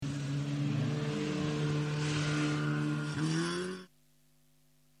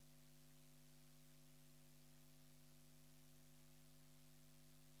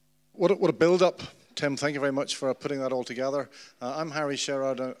What a build-up, Tim. Thank you very much for putting that all together. I'm Harry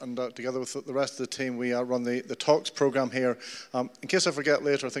Sherrod, and together with the rest of the team, we run the Talks program here. In case I forget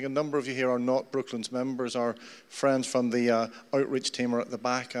later, I think a number of you here are not Brooklands members. Our friends from the outreach team are at the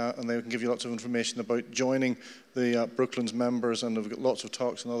back, and they can give you lots of information about joining the Brooklands members, and we've got lots of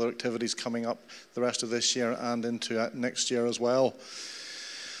talks and other activities coming up the rest of this year and into next year as well.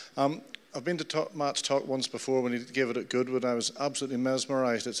 I've been to Matt's talk once before when he gave it at Goodwood. I was absolutely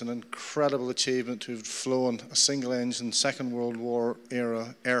mesmerised. It's an incredible achievement to have flown a single-engine Second World War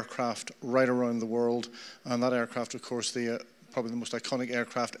era aircraft right around the world, and that aircraft, of course, probably the most iconic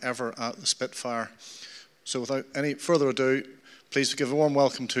aircraft ever at the Spitfire. So without any further ado, please give a warm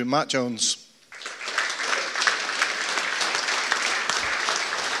welcome to Matt Jones.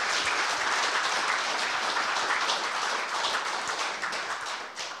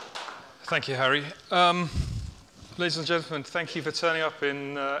 Thank you, Harry. Ladies and gentlemen, thank you for turning up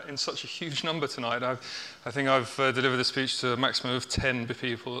in such a huge number tonight. I think I've delivered this speech to a maximum of 10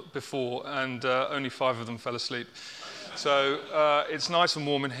 people before, and only 5 of them fell asleep. So it's nice and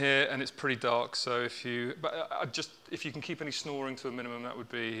warm in here, and it's pretty dark. So if you can keep any snoring to a minimum, that would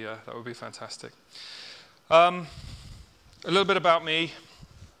be fantastic. A little bit about me.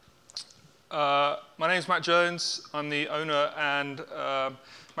 My name is Matt Jones. I'm the owner and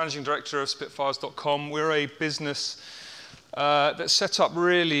Managing Director of Spitfires.com. We're a business that's set up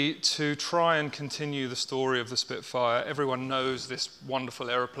really to try and continue the story of the Spitfire. Everyone knows this wonderful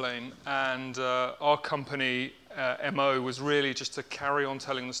aeroplane, and our company, MO, was really just to carry on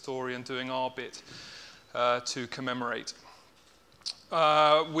telling the story and doing our bit to commemorate.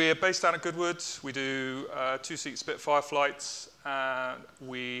 We're based down at Goodwood. We do 2-seat Spitfire flights.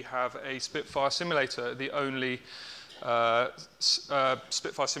 We have a Spitfire simulator, the only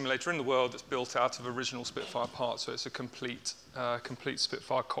Spitfire simulator in the world that's built out of original Spitfire parts, so it's a complete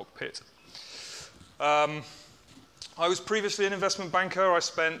Spitfire cockpit. I was previously an investment banker. I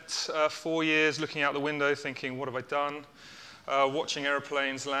spent 4 years looking out the window thinking, what have I done? Watching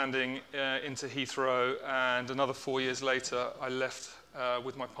aeroplanes landing into Heathrow, and another 4 years later, I left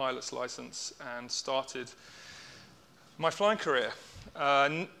with my pilot's license and started my flying career.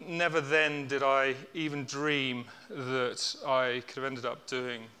 Never then did I even dream that I could have ended up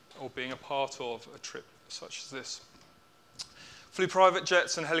doing or being a part of a trip such as this. Flew private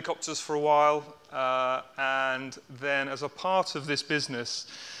jets and helicopters for a while, and then as a part of this business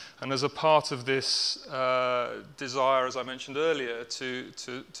and as a part of this desire, as I mentioned earlier, to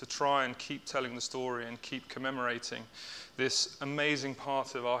try and keep telling the story and keep commemorating this amazing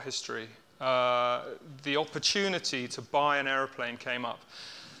part of our history, the opportunity to buy an aeroplane came up,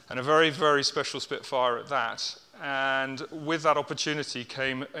 and a very, very special Spitfire at that. And with that opportunity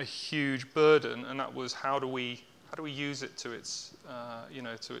came a huge burden, and that was how do we use it to its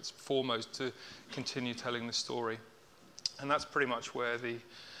to its foremost to continue telling the story. And that's pretty much where the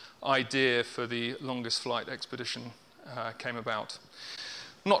idea for the longest flight expedition came about.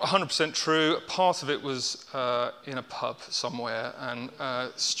 Not 100% true. Part of it was in a pub somewhere, and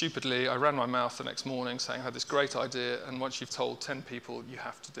stupidly, I ran my mouth the next morning saying I had this great idea, and once you've told 10 people, you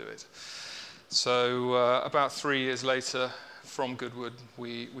have to do it. So about 3 years later, from Goodwood,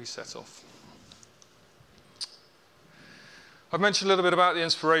 we set off. I've mentioned a little bit about the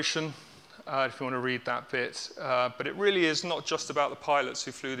inspiration, if you want to read that bit. But it really is not just about the pilots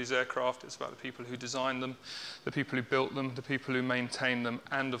who flew these aircraft. It's about the people who designed them, the people who built them, the people who maintained them,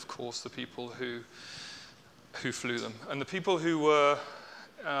 and of course the people who flew them. And the people who were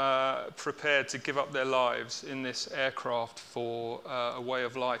prepared to give up their lives in this aircraft for a way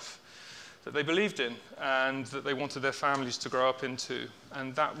of life that they believed in and that they wanted their families to grow up into.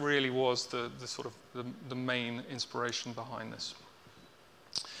 And that really was the main inspiration behind this.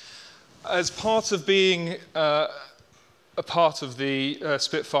 As part of being a part of the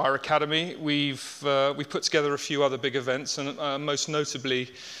Spitfire Academy, we've put together a few other big events, and most notably,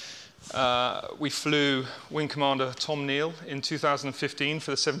 we flew Wing Commander Tom Neal in 2015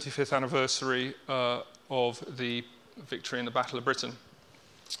 for the 75th anniversary of the victory in the Battle of Britain.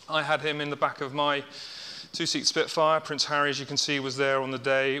 I had him in the back of my 2-seat Spitfire. Prince Harry, as you can see, was there on the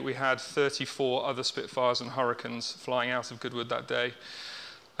day. We had 34 other Spitfires and Hurricanes flying out of Goodwood that day.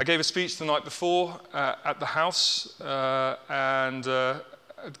 I gave a speech the night before at the house, and a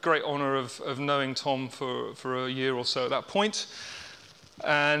great honour of knowing Tom for a year or so at that point,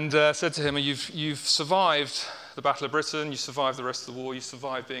 and said to him, you've survived the Battle of Britain, you survived the rest of the war, you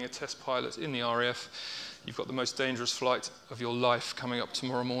survived being a test pilot in the RAF, you've got the most dangerous flight of your life coming up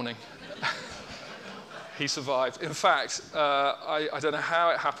tomorrow morning. He survived. In fact, I don't know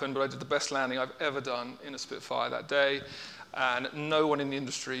how it happened, but I did the best landing I've ever done in a Spitfire that day. And no one in the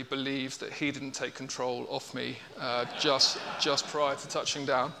industry believes that he didn't take control off me just prior to touching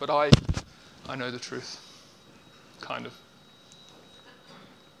down. But I know the truth, kind of.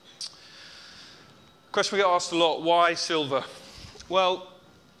 Question we get asked a lot, why silver? Well,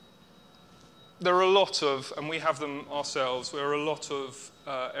 there are a lot of, and we have them ourselves, there are a lot of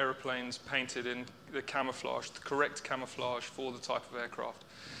aeroplanes painted in the camouflage, the correct camouflage for the type of aircraft.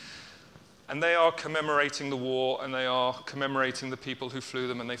 And they are commemorating the war, and they are commemorating the people who flew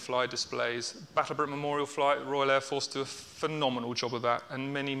them, and they fly displays. Battle Britain Memorial Flight, the Royal Air Force do a phenomenal job of that,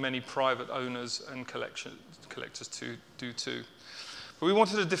 and many, many private owners and collectors do too. But we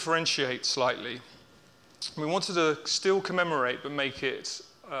wanted to differentiate slightly. We wanted to still commemorate, but make it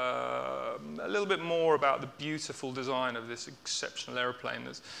a little bit more about the beautiful design of this exceptional aeroplane.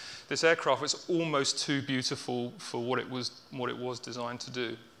 This aircraft was almost too beautiful for what it was designed to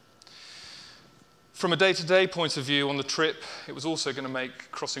do. From a day-to-day point of view on the trip, it was also going to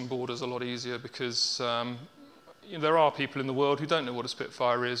make crossing borders a lot easier because there are people in the world who don't know what a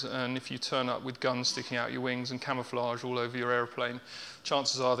Spitfire is, and if you turn up with guns sticking out your wings and camouflage all over your aeroplane,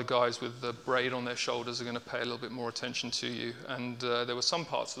 chances are the guys with the braid on their shoulders are going to pay a little bit more attention to you. And there were some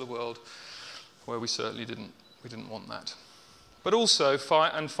parts of the world where we certainly didn't want that. But also,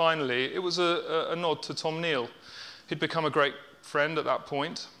 and finally, it was a nod to Tom Neal. He'd become a great friend at that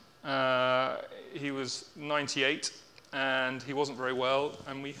point. He was 98 and he wasn't very well,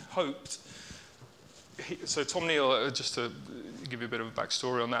 and we hoped. So Tom Neal, just to give you a bit of a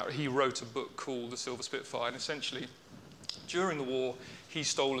backstory on that, he wrote a book called The Silver Spitfire, and essentially during the war he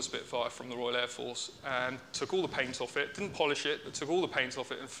stole a Spitfire from the Royal Air Force and took all the paint off it, didn't polish it, but took all the paint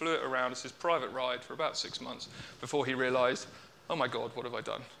off it and flew it around as his private ride for about 6 months before he realized, oh my God, what have I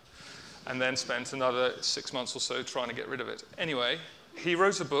done? And then spent another 6 months or so trying to get rid of it. Anyway, he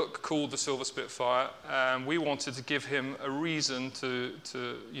wrote a book called The Silver Spitfire, and we wanted to give him a reason to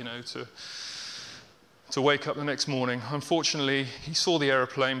wake up the next morning. Unfortunately, he saw the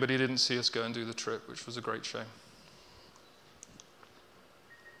aeroplane, but he didn't see us go and do the trip, which was a great shame.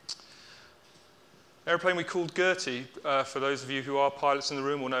 Aeroplane we called Gertie. For those of you who are pilots in the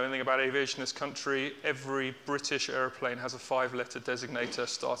room or know anything about aviation in this country, every British aeroplane has a 5-letter designator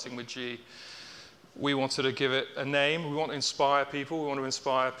starting with G. We wanted to give it a name. We want to inspire people. We want to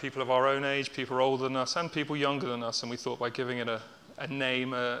inspire people of our own age, people older than us, and people younger than us. And we thought by giving it a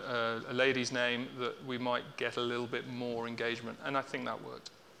name, a lady's name, that we might get a little bit more engagement. And I think that worked.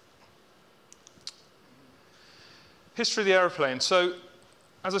 History of the aeroplane. So,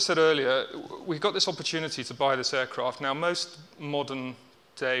 as I said earlier, we got this opportunity to buy this aircraft. Now, most modern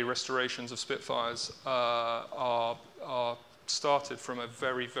day restorations of Spitfires are started from a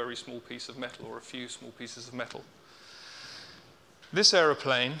very, very small piece of metal, or a few small pieces of metal. This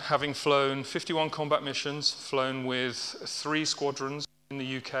aeroplane, having flown 51 combat missions, flown with 3 squadrons in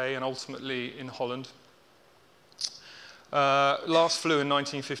the UK and ultimately in Holland, last flew in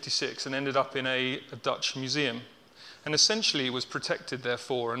 1956 and ended up in a Dutch museum, and essentially was protected,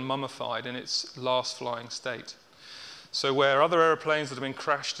 therefore, and mummified in its last flying state. So where other aeroplanes that have been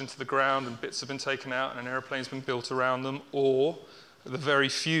crashed into the ground and bits have been taken out and an aeroplane's been built around them, or the very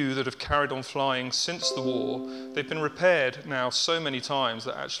few that have carried on flying since the war, they've been repaired now so many times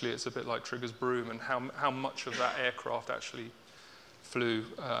that actually it's a bit like Trigger's broom, and how much of that aircraft actually flew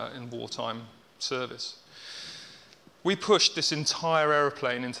in wartime service. We pushed this entire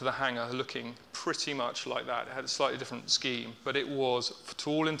aeroplane into the hangar looking pretty much like that. It had a slightly different scheme, but it was,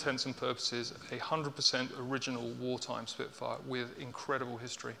 to all intents and purposes, a 100% original wartime Spitfire with incredible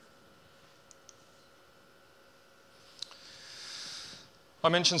history. I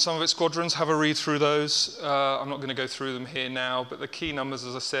mentioned some of its squadrons. Have a read through those. I'm not going to go through them here now, but the key numbers,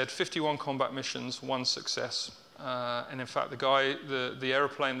 as I said, 51 combat missions, 1 success. And in fact, the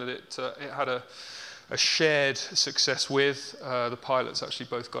aeroplane that it had a shared success with, the pilots actually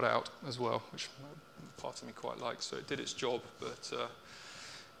both got out as well, which part of me quite likes. So it did its job, but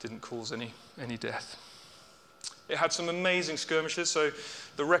didn't cause any death. It had some amazing skirmishes, so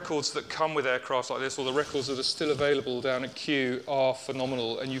the records that come with aircraft like this, or the records that are still available down at Kew, are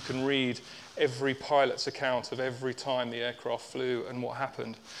phenomenal, and you can read every pilot's account of every time the aircraft flew and what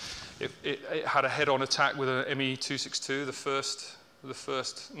happened. It had a head-on attack with an Me-262, the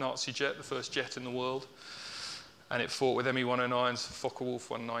first Nazi jet, the first jet in the world, and it fought with Me-109s, Focke-Wulf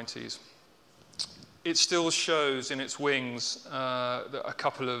 190s. It still shows in its wings a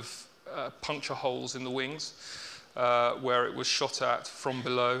couple of puncture holes in the wings where it was shot at from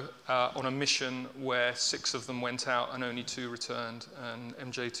below on a mission where 6 of them went out and only 2 returned, and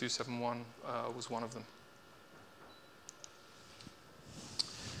MJ271 was one of them.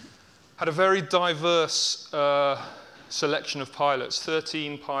 Had a very diverse selection of pilots.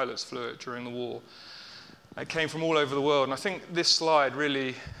 13 pilots flew it during the war. It came from all over the world. And I think this slide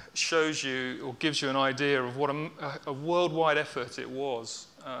really shows you or gives you an idea of what a worldwide effort it was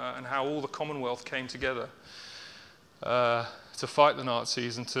and how all the Commonwealth came together to fight the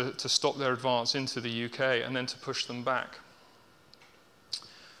Nazis and to stop their advance into the UK and then to push them back.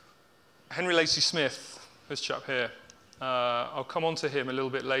 Henry Lacy Smith, this chap here, I'll come on to him a little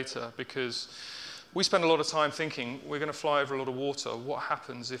bit later because we spend a lot of time thinking we're going to fly over a lot of water. What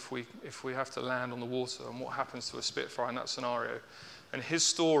happens if we have to land on the water, and what happens to a Spitfire in that scenario? And his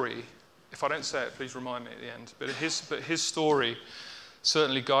story, if I don't say it, please remind me at the end, but his story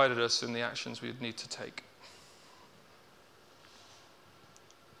certainly guided us in the actions we'd need to take.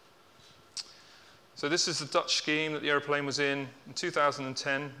 So this is the Dutch scheme that the aeroplane was in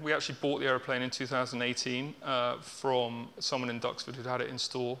 2010. We actually bought the aeroplane in 2018 from someone in Duxford who'd had it in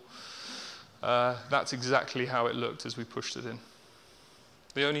store. That's exactly how it looked as we pushed it in.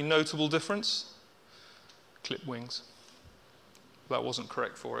 The only notable difference, clip wings. That wasn't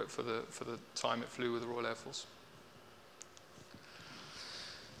correct for it for the time it flew with the Royal Air Force.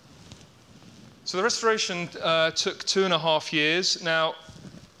 So the restoration took 2.5 years. Now,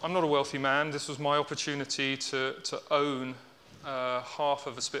 I'm not a wealthy man. This was my opportunity to own half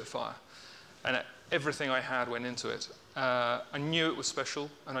of a Spitfire. And everything I had went into it. I knew it was special,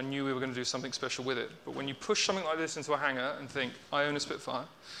 and I knew we were going to do something special with it. But when you push something like this into a hangar and think, I own a Spitfire,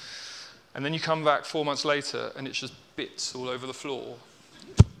 and then you come back 4 months later and it's just bits all over the floor,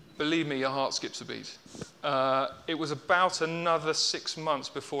 believe me, your heart skips a beat. It was about another 6 months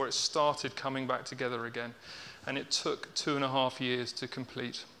before it started coming back together again. And it took 2.5 years to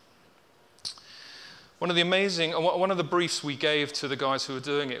complete. One of the briefs we gave to the guys who were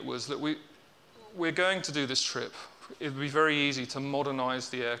doing it was that we're going to do this trip. It would be very easy to modernize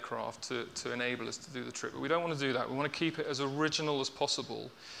the aircraft to enable us to do the trip. But we don't want to do that. We want to keep it as original as possible,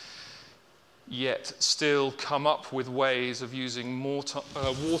 yet still come up with ways of using more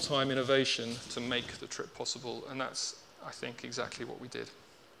wartime innovation to make the trip possible. And that's, I think, exactly what we did.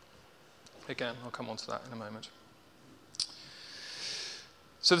 Again, I'll come on to that in a moment.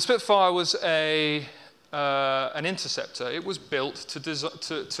 So the Spitfire was an interceptor. It was built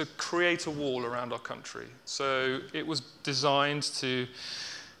to create a wall around our country. So it was designed to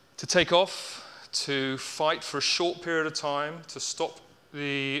take off, to fight for a short period of time, to stop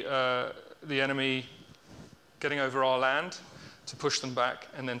the enemy getting over our land, to push them back,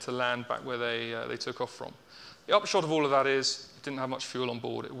 and then to land back where they took off from. The upshot of all of that is it didn't have much fuel on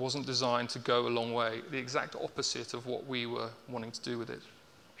board. It wasn't designed to go a long way, the exact opposite of what we were wanting to do with it.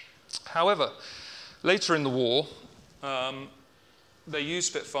 However, later in the war, they used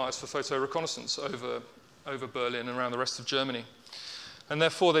Spitfires for photo reconnaissance over Berlin and around the rest of Germany. And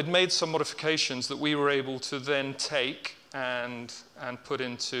therefore, they'd made some modifications that we were able to then take and put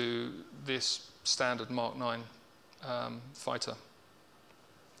into this standard Mark 9 fighter.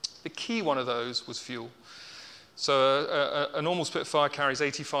 The key one of those was fuel. So a normal Spitfire carries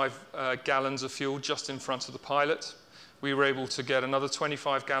 85 gallons of fuel just in front of the pilot. We were able to get another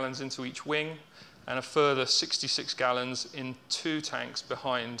 25 gallons into each wing and a further 66 gallons in 2 tanks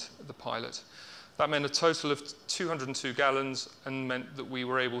behind the pilot. That meant a total of 202 gallons and meant that we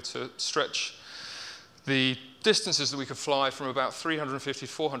were able to stretch the distances that we could fly from about 350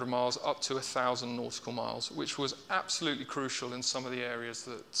 to 400 miles up to 1,000 nautical miles, which was absolutely crucial in some of the areas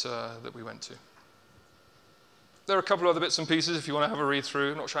that we went to. There are a couple of other bits and pieces if you want to have a read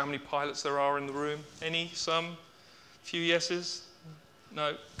through. Not sure how many pilots there are in the room. Any? Some? Few yeses?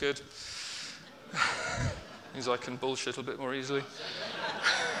 No? Good. Means I can bullshit a bit more easily.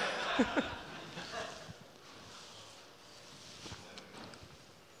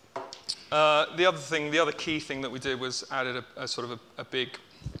 The other key thing that we did was added a sort of a big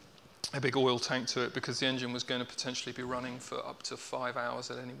oil tank to it because the engine was going to potentially be running for up to 5 hours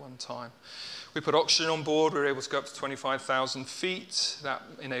at any one time. We put oxygen on board. We were able to go up to 25,000 feet. That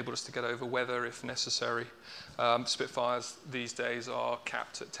enabled us to get over weather if necessary. Spitfires these days are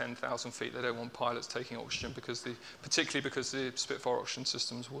capped at 10,000 feet. They don't want pilots taking oxygen particularly because the Spitfire oxygen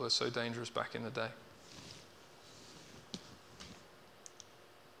systems were so dangerous back in the day.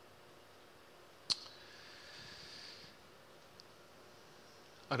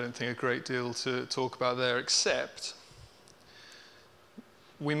 I don't think a great deal to talk about there, except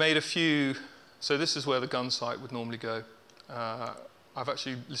we made a few. So this is where the gun sight would normally go. I've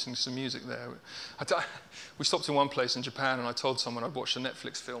actually listened to some music there. We stopped in one place in Japan, and I told someone I'd watched a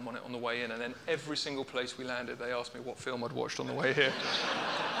Netflix film on it on the way in, and then every single place we landed, they asked me what film I'd watched on the way here.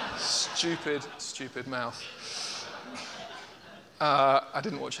 Stupid mouth. I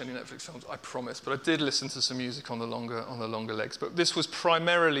didn't watch any Netflix films, I promise, but I did listen to some music on the longer legs. But this was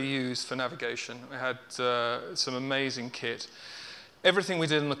primarily used for navigation. We had some amazing kit. Everything we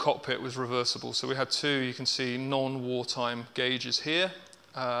did in the cockpit was reversible. So we had two, you can see, non-wartime gauges here.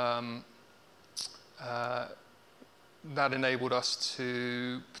 That enabled us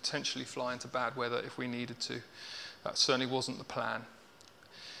to potentially fly into bad weather if we needed to. That certainly wasn't the plan.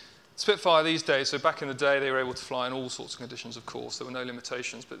 Spitfire these days, so back in the day, they were able to fly in all sorts of conditions, of course. There were no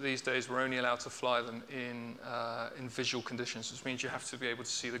limitations, but these days we're only allowed to fly them in visual conditions, which means you have to be able to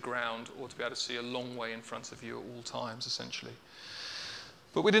see the ground or to be able to see a long way in front of you at all times, essentially.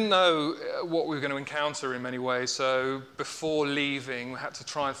 But we didn't know what we were going to encounter in many ways, so before leaving, we had to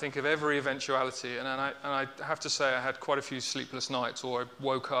try and think of every eventuality. And I have to say I had quite a few sleepless nights, or I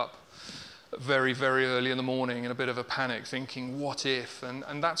woke up very, very early in the morning in a bit of a panic, thinking, what if?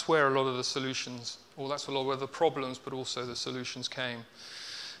 And that's where a lot of the solutions, or that's a lot where the problems, but also the solutions came.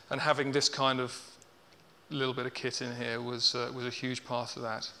 And having this kind of little bit of kit in here was a huge part of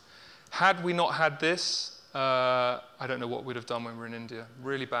that. Had we not had this, I don't know what we'd have done when we were in India.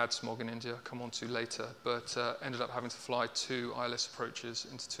 Really bad smog in India, I'll come on to later, but ended up having to fly 2 ILS approaches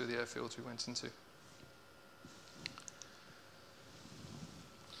into 2 of the airfields we went into.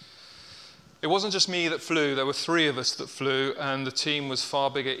 It wasn't just me that flew, there were 3 of us that flew, and the team was far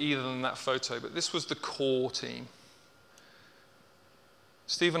bigger either than that photo, but this was the core team.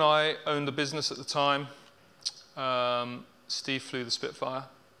 Steve and I owned the business at the time. Steve flew the Spitfire.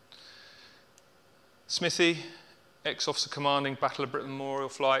 Smithy, ex-officer commanding, Battle of Britain Memorial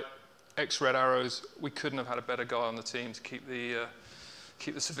flight, ex-Red Arrows. We couldn't have had a better guy on the team to keep the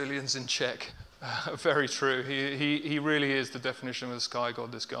civilians in check. Very true. He really is the definition of a sky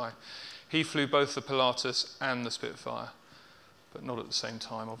god, this guy. He flew both the Pilatus and the Spitfire, but not at the same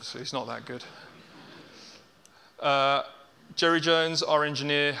time, obviously. He's not that good. Jerry Jones, our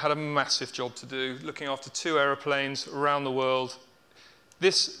engineer, had a massive job to do, looking after 2 aeroplanes around the world.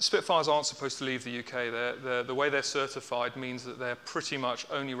 Spitfires aren't supposed to leave the UK. The way they're certified means that they're pretty much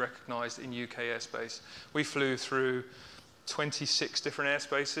only recognized in UK airspace. We flew through 26 different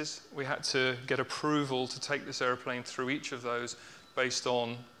airspaces. We had to get approval to take this airplane through each of those based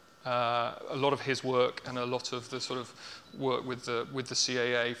on a lot of his work and a lot of the sort of work with the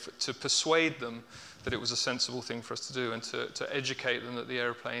CAA to persuade them that it was a sensible thing for us to do and to educate them that the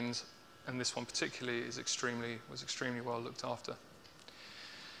airplanes, and this one particularly, was extremely well looked after.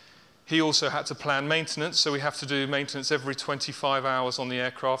 He also had to plan maintenance, so we have to do maintenance every 25 hours on the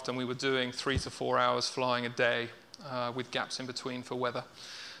aircraft, and we were doing 3 to 4 hours flying a day with gaps in between for weather.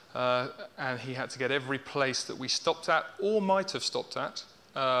 And he had to get every place that we stopped at or might have stopped at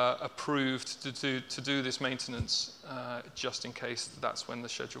approved to do this maintenance, just in case that's when the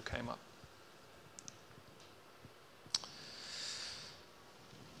schedule came up.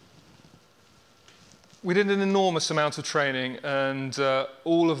 We did an enormous amount of training, and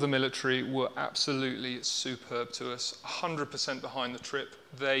all of the military were absolutely superb to us, 100% behind the trip.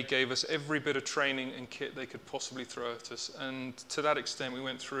 They gave us every bit of training and kit they could possibly throw at us, and to that extent we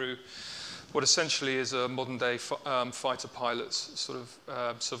went through what essentially is a modern-day fighter pilot's sort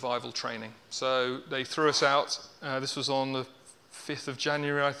of survival training. So they threw us out. This was on the 5th of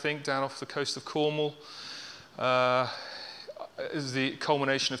January, I think, down off the coast of Cornwall. It was the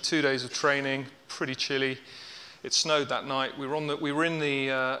culmination of 2 days of training, pretty chilly. It snowed that night. We were in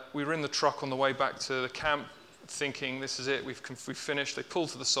the truck on the way back to the camp, thinking, this is it, we've finished. They pulled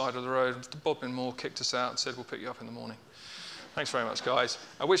to the side of the road. Bodmin Moore kicked us out and said, we'll pick you up in the morning. Thanks very much, guys.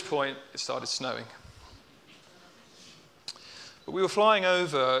 At which point, it started snowing. But we were flying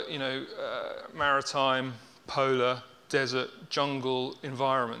over, maritime, polar, desert, jungle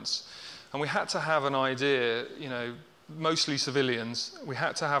environments. And we had to have an idea, mostly civilians, we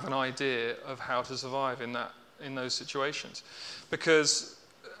had to have an idea of how to survive in those situations. Because,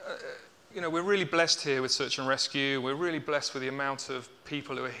 we're really blessed here with search and rescue. We're really blessed with the amount of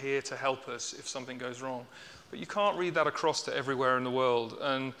people who are here to help us if something goes wrong. But you can't read that across to everywhere in the world.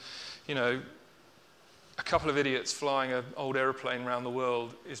 And, a couple of idiots flying an old airplane around the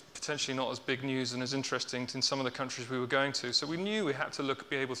world is potentially not as big news and as interesting in some of the countries we were going to. So we knew we had to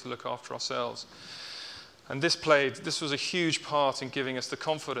be able to look after ourselves. And this was a huge part in giving us the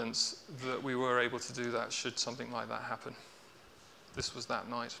confidence that we were able to do that should something like that happen. This was that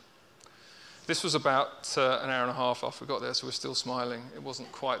night. This was about an hour and a half after we got there, so we're still smiling. It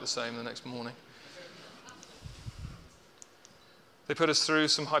wasn't quite the same the next morning. They put us through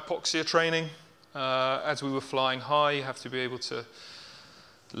some hypoxia training. As we were flying high, you have to be able to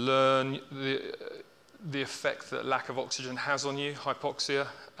learn the effect that lack of oxygen has on you, hypoxia.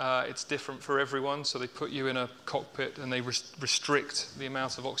 It's different for everyone, so they put you in a cockpit and they restrict the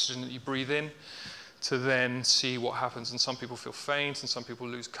amount of oxygen that you breathe in to then see what happens. And some people feel faint, and some people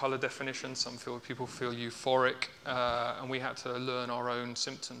lose color definition, people feel euphoric, and we had to learn our own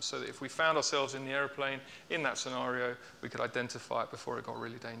symptoms so that if we found ourselves in the airplane in that scenario, we could identify it before it got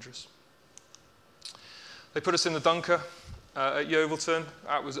really dangerous. They put us in the Dunker at Yeovilton.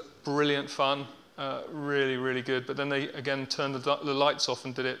 That was brilliant fun, really, really good. But then they, again, turned the lights off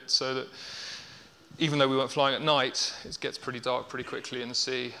and did it so that even though we weren't flying at night, it gets pretty dark pretty quickly in the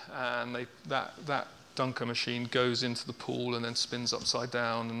sea, and that Dunker machine goes into the pool and then spins upside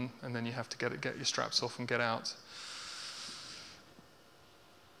down, and then you have to get your straps off and get out.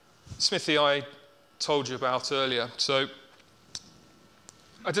 Smithy, I told you about earlier. So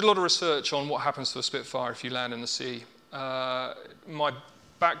I did a lot of research on what happens to a Spitfire if you land in the sea. My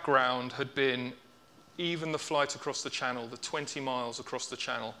background had been even the flight across the channel, the 20 miles across the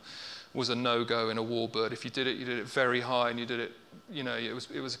channel, was a no-go in a warbird. If you did it very high, and you did it, you know, it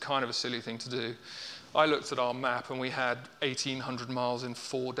was kind of a silly thing to do. I looked at our map, and we had 1,800 miles in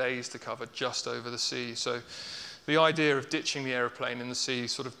 4 days to cover just over the sea. So the idea of ditching the aeroplane in the sea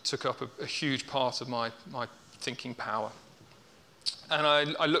sort of took up a huge part of my thinking power. And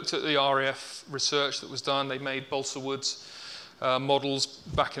I looked at the RAF research that was done. They made balsa woods models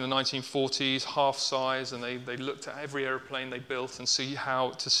back in the 1940s, half size, and they looked at every aeroplane they built and see how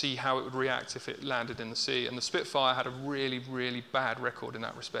it would react if it landed in the sea. And the Spitfire had a really, really bad record in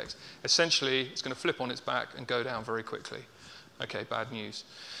that respect. Essentially, it's going to flip on its back and go down very quickly. Okay, bad news.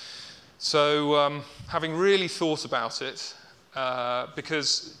 So having really thought about it,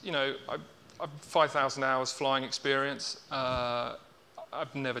 because, you know, I've 5,000 hours flying experience.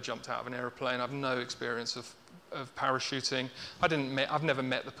 I've never jumped out of an aeroplane. I've no experience of parachuting. I've never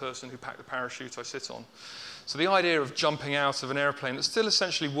met the person who packed the parachute I sit on. So the idea of jumping out of an airplane that still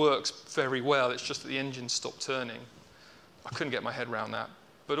essentially works very well, it's just that the engine stopped turning, I couldn't get my head around that.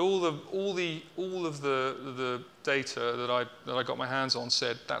 But all of the data that I got my hands on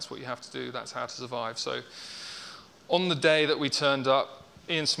said that's what you have to do, that's how to survive. So on the day that we turned up,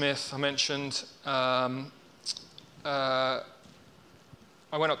 Ian Smith, I mentioned, I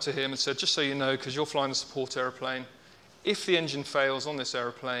went up to him and said, just so you know, because you're flying the support aeroplane, if the engine fails on this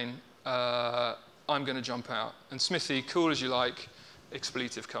aeroplane, I'm going to jump out. And Smithy, cool as you like,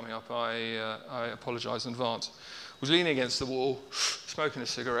 expletive coming up, I apologize in advance, was leaning against the wall, smoking a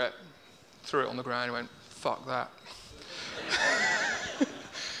cigarette, threw it on the ground and went, fuck that.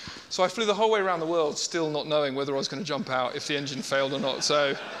 So I flew the whole way around the world still not knowing whether I was going to jump out if the engine failed or not.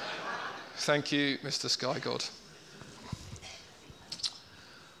 So thank you, Mr. Sky God.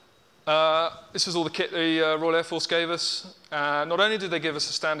 This was all the kit the Royal Air Force gave us. Not only did they give us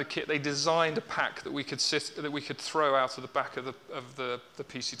a standard kit, they designed a pack that we could throw out of the back of the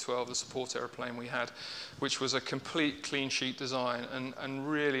PC-12, the support aeroplane we had, which was a complete clean sheet design,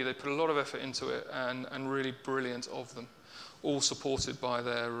 and really they put a lot of effort into it, and really brilliant of them, all supported by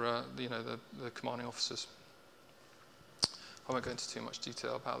their the commanding officers. I won't go into too much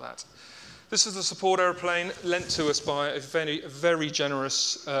detail about that. This is the support aeroplane lent to us by a very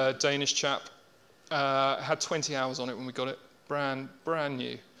generous Danish chap. Had 20 hours on it when we got it, brand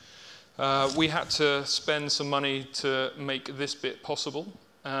new. We had to spend some money to make this bit possible,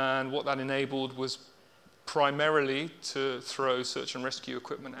 and what that enabled was primarily to throw search and rescue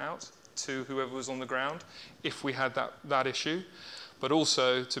equipment out to whoever was on the ground, if we had that issue, but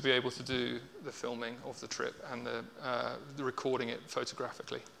also to be able to do the filming of the trip and the recording it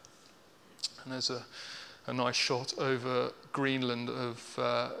photographically. And there's a nice shot over Greenland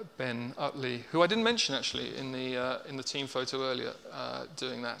of Ben Utley, who I didn't mention actually in the team photo earlier,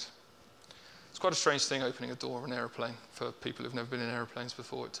 doing that. It's quite a strange thing opening a door of an aeroplane for people who've never been in aeroplanes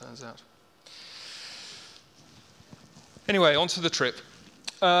before, it turns out. Anyway, on to the trip.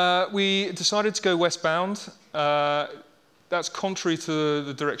 We decided to go westbound. That's contrary to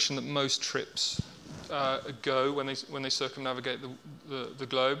the direction that most trips go when they circumnavigate the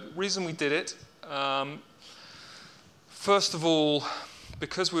globe. Reason we did it, first of all,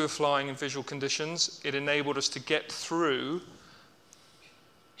 because we were flying in visual conditions, it enabled us to get through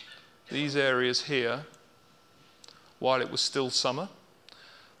these areas here while it was still summer,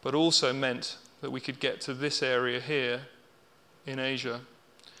 but also meant that we could get to this area here in Asia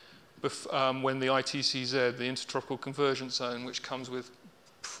when the ITCZ, the Intertropical Convergence Zone, which comes with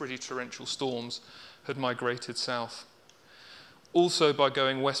pretty torrential storms, had migrated south. Also, by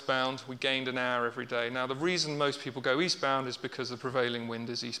going westbound, we gained an hour every day. Now, the reason most people go eastbound is because the prevailing wind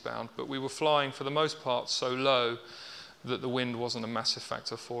is eastbound, but we were flying, for the most part, so low that the wind wasn't a massive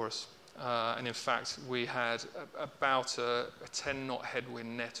factor for us. And in fact, we had about a 10-knot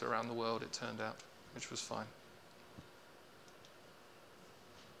headwind net around the world, it turned out, which was fine.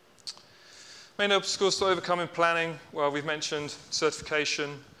 Main obstacles to overcome in planning, well, we've mentioned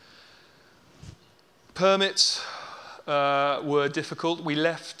certification. Permits were difficult.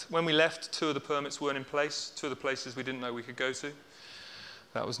 When we left, 2 of the permits weren't in place, 2 of the places we didn't know we could go to.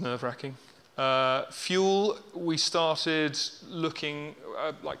 That was nerve-wracking. Fuel, we started looking,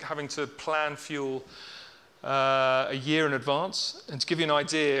 like having to plan fuel a year in advance. And to give you an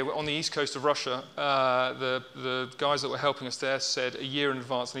idea, on the east coast of Russia, the guys that were helping us there said a year in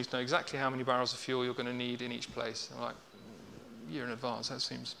advance, I need to know exactly how many barrels of fuel you're going to need in each place. And I'm like, a year in advance, that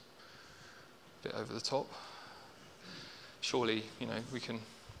seems a bit over the top. Surely, we can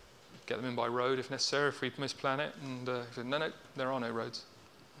get them in by road if necessary, if we misplan it. And he said, no, there are no roads.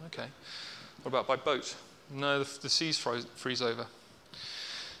 Okay. What about by boat? No, the seas freeze over.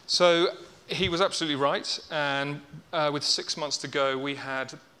 So he was absolutely right, and with 6 months to go, we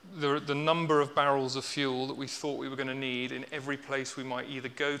had the number of barrels of fuel that we thought we were going to need in every place we might either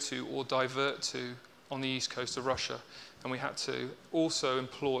go to or divert to on the east coast of Russia. And we had to also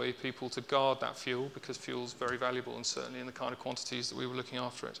employ people to guard that fuel, because fuel's very valuable, and certainly in the kind of quantities that we were looking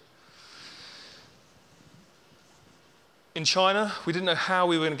after it. In China, we didn't know how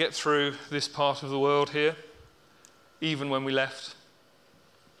we were going to get through this part of the world here, even when we left.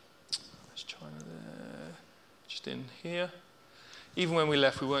 There's China there, just in here. Even when we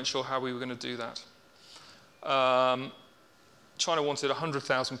left, we weren't sure how we were going to do that. China wanted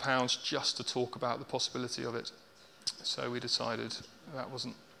 £100,000 just to talk about the possibility of it. So we decided that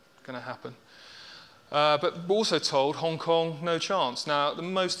wasn't going to happen. But also told Hong Kong, no chance. Now, the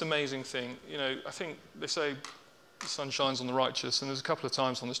most amazing thing, I think they say the sun shines on the righteous, and there's a couple of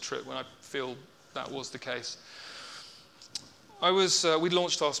times on this trip when I feel that was the case. We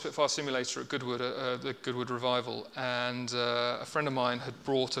launched our Spitfire simulator at Goodwood, the Goodwood Revival, and a friend of mine had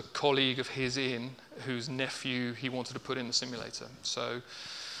brought a colleague of his in, whose nephew he wanted to put in the simulator. So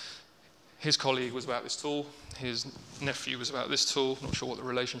his colleague was about this tall, his nephew was about this tall. Not sure what the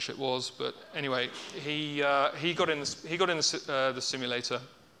relationship was, but anyway, he got in the simulator,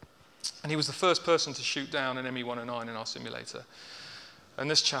 and he was the first person to shoot down an ME-109 in our simulator. And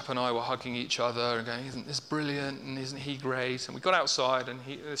this chap and I were hugging each other and going, isn't this brilliant, and isn't he great? And we got outside, and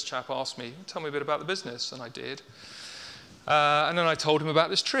this chap asked me, tell me a bit about the business, and I did. And then I told him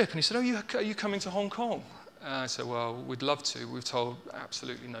about this trip, and he said, are you coming to Hong Kong? And I said, well, we'd love to. We've told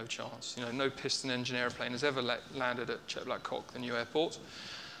absolutely no chance. No piston engine airplane has ever landed at Chek Lap Kok, the new airport.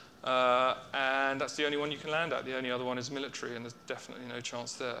 And that's the only one you can land at. The only other one is military, and there's definitely no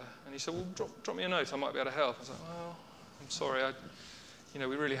chance there. And he said, well, drop me a note. I might be able to help. I was like, well, I'm sorry. We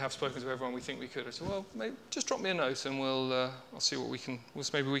really have spoken to everyone we think we could. I said, well, maybe just drop me a note, and I'll see what we can.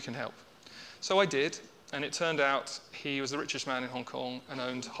 Maybe we can help. So I did, and it turned out he was the richest man in Hong Kong and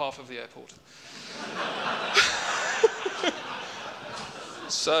owned half of the airport.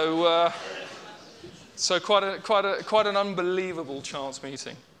 So quite an unbelievable chance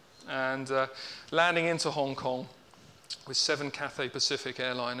meeting, and landing into Hong Kong with 7 Cathay Pacific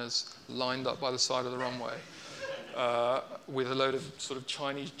airliners lined up by the side of the runway. With a load of sort of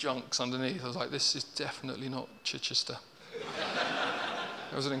Chinese junks underneath. I was like, this is definitely not Chichester.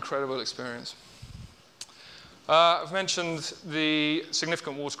 It was an incredible experience. I've mentioned the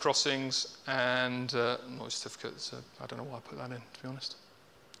significant water crossings and noise certificates. I don't know why I put that in, to be honest.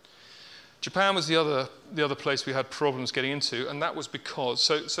 Japan was the other place we had problems getting into, and that was because,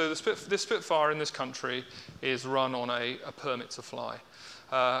 this Spitfire in this country is run on a permit to fly.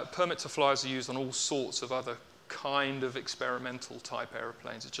 Permit to flies are used on all sorts of other kind of experimental type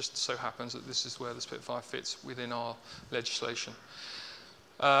aeroplanes. It just so happens that this is where the Spitfire fits within our legislation.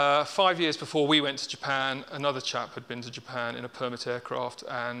 5 years before we went to Japan, another chap had been to Japan in a permit aircraft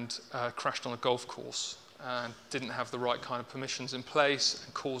and crashed on a golf course and didn't have the right kind of permissions in place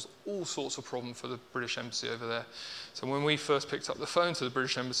and caused all sorts of problems for the British Embassy over there. So when we first picked up the phone to the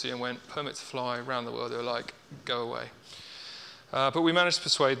British Embassy and went, permit to fly around the world, they were like, go away. But we managed to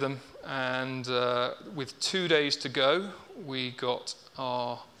persuade them, and with 2 days to go, we got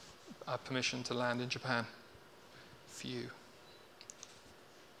our permission to land in Japan. Phew.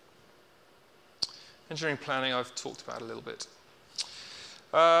 Engineering planning, I've talked about a little bit.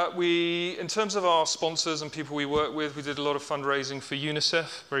 In terms of our sponsors and people we work with, we did a lot of fundraising for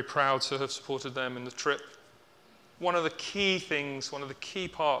UNICEF. Very proud to have supported them in the trip. One of the key things, one of the key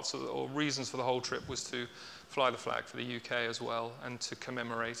parts or reasons for the whole trip was to fly the flag for the UK as well, and to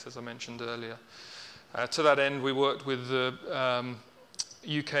commemorate, as I mentioned earlier. To that end, we worked with the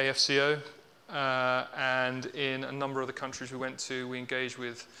UK FCO, and in a number of the countries we went to, we engaged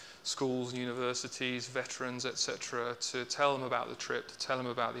with schools, universities, veterans, etc., to tell them about the trip, to tell them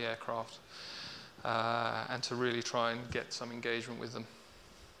about the aircraft, and to really try and get some engagement with them.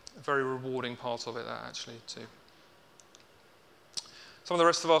 A very rewarding part of it, that actually, too. Some of the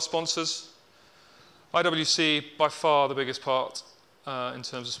rest of our sponsors. IWC, by far the biggest part in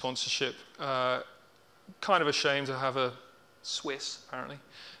terms of sponsorship. Kind of a shame to have a Swiss, apparently,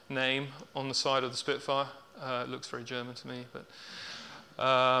 name on the side of the Spitfire. It looks very German to me, but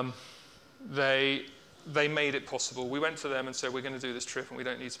they made it possible. We went to them and said, we're going to do this trip and we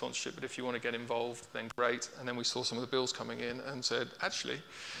don't need sponsorship, but if you want to get involved, then great. And then we saw some of the bills coming in and said, actually,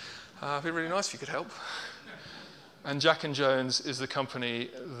 it'd be really nice if you could help. And Jack & Jones is the company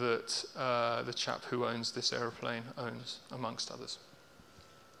that the chap who owns this aeroplane owns, amongst others.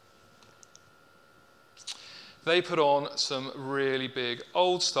 They put on some really big,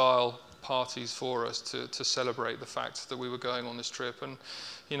 old-style parties for us to celebrate the fact that we were going on this trip. And,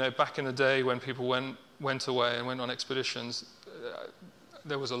 you know, back in the day when people went away and went on expeditions,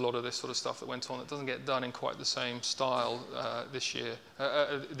 there was a lot of this sort of stuff that went on that doesn't get done in quite the same style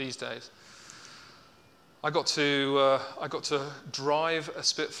these days. I got to drive a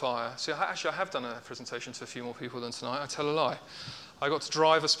Spitfire. See, actually, I have done a presentation to a few more people than tonight. I tell a lie. I got to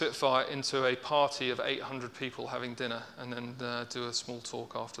drive a Spitfire into a party of 800 people having dinner and then do a small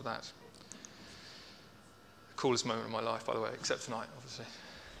talk after that. Coolest moment of my life, by the way, except tonight, obviously.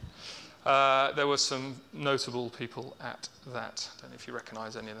 There were some notable people at that. I don't know if you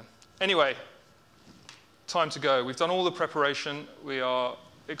recognize any of them. Anyway, time to go. We've done all the preparation. We are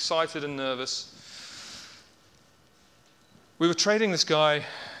excited and nervous. We were trading this guy,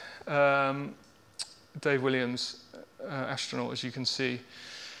 Dave Williams, astronaut, as you can see,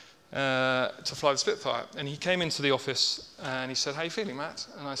 to fly the Spitfire. And he came into the office and he said, how are you feeling, Matt?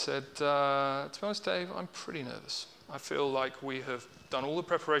 And I said, to be honest, Dave, I'm pretty nervous. I feel like we have done all the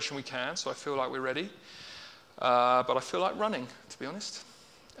preparation we can, so I feel like we're ready. But I feel like running, to be honest.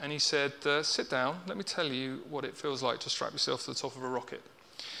 And he said, sit down, let me tell you what it feels like to strap yourself to the top of a rocket.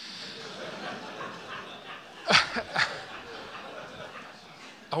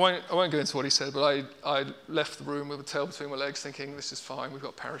 I won't go into what he said, but I left the room with a tail between my legs thinking, this is fine, we've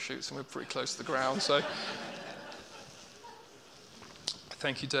got parachutes and we're pretty close to the ground. So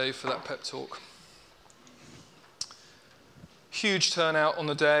thank you, Dave, for that pep talk. Huge turnout on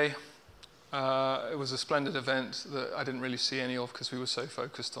the day. It was a splendid event that I didn't really see any of because we were so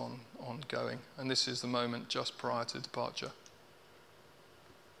focused on going. And this is the moment just prior to departure.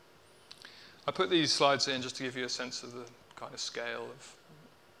 I put these slides in just to give you a sense of the kind of scale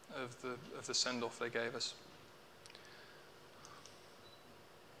of the send-off they gave us.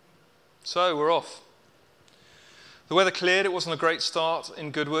 So we're off. The weather cleared. It wasn't a great start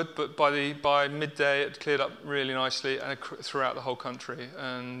in Goodwood, but by midday it cleared up really nicely and throughout the whole country.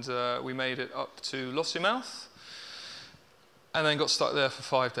 And we made it up to Lossiemouth and then got stuck there for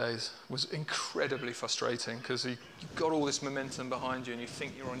 5 days. It was incredibly frustrating because you've got all this momentum behind you and you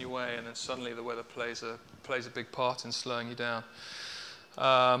think you're on your way, and then suddenly the weather plays a big part in slowing you down.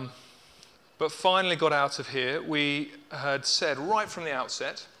 But finally got out of here. We had said right from the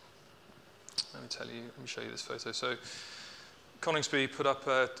outset, let me show you this photo. So Coningsby put up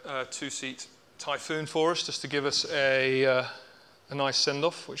a two-seat Typhoon for us just to give us a nice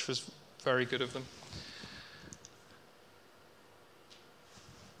send-off, which was very good of them.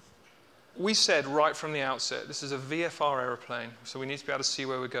 We said right from the outset, this is a VFR aeroplane, so we need to be able to see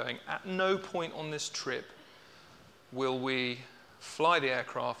where we're going. At no point on this trip will we fly the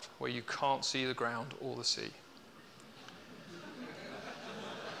aircraft where you can't see the ground or the sea.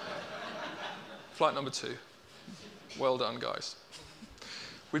 Flight number 2. Well done, guys.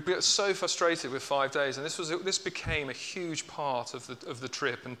 We'd been so frustrated with 5 days, and this became a huge part of the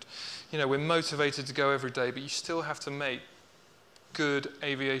trip. And you know, we're motivated to go every day, but you still have to make good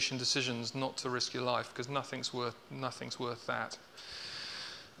aviation decisions not to risk your life, because nothing's worth that.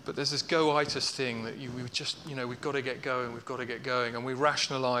 But there's this go-itis thing that we've got to get going, and we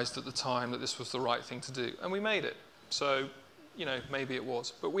rationalized at the time that this was the right thing to do, and we made it. So, you know, maybe it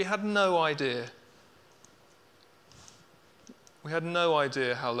was. But we had no idea. We had no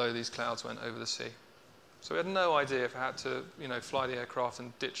idea how low these clouds went over the sea. So we had no idea if I had to, fly the aircraft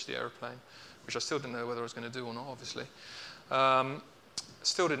and ditch the aeroplane, which I still didn't know whether I was going to do or not, obviously.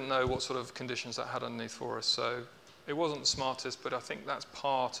 Still didn't know what sort of conditions that had underneath for us. So it wasn't the smartest, but I think that's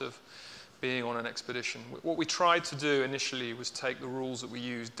part of being on an expedition. What we tried to do initially was take the rules that we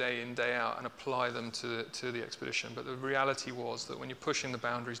use day in, day out and apply them to the expedition. But the reality was that when you're pushing the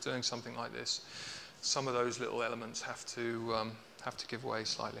boundaries, doing something like this, some of those little elements have to give way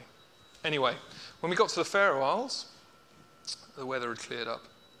slightly. Anyway, when we got to the Faroe Isles, the weather had cleared up.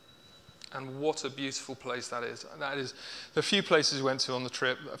 And what a beautiful place that is. That is the few places we went to on the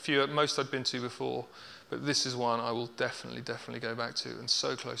trip, most I'd been to before, but this is one I will definitely go back to, and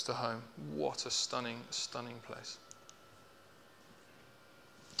so close to home. What a stunning, stunning place.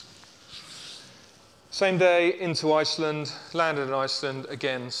 Same day into Iceland, landed in Iceland,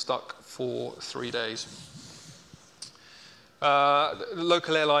 again stuck for 3 days. The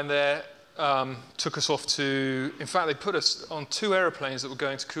local airline there took us off to, in fact, they put us on 2 aeroplanes that were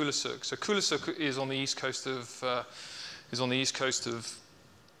going to Kulusuk. So Kulusuk is on the east coast of,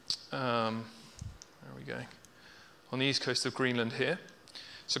 where are we going? On the east coast of Greenland here.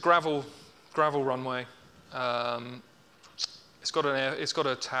 It's a gravel runway. It's got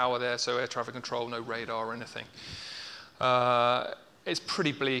a tower there, so air traffic control, no radar or anything. It's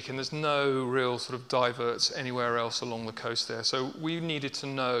pretty bleak, and there's no real sort of diverts anywhere else along the coast there. So we needed to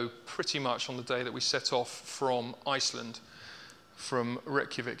know pretty much on the day that we set off from Iceland, from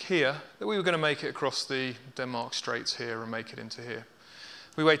Reykjavik here, that we were going to make it across the Denmark Straits here and make it into here.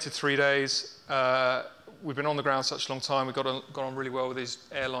 We waited 3 days. We've been on the ground such a long time. We got on really well with these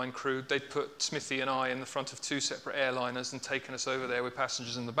airline crew. They'd put Smithy and I in the front of 2 separate airliners and taken us over there with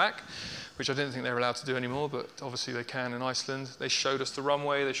passengers in the back, which I didn't think they were allowed to do anymore, but obviously they can in Iceland. They showed us the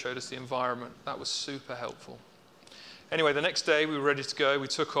runway. They showed us the environment. That was super helpful. Anyway, the next day we were ready to go. We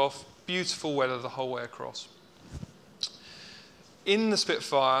took off. Beautiful weather the whole way across. In the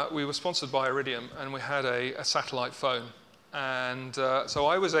Spitfire, we were sponsored by Iridium, and we had a satellite phone. And so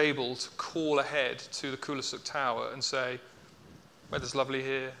I was able to call ahead to the Kulusuk Tower and say, weather's lovely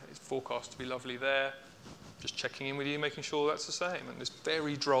here, it's forecast to be lovely there, just checking in with you, making sure that's the same. And this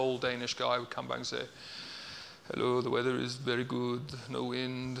very droll Danish guy would come back and say, hello, the weather is very good, no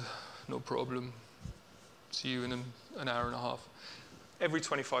wind, no problem. See you in an hour and a half. Every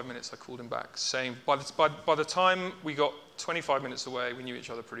 25 minutes I called him back, same. By the time we got 25 minutes away, we knew each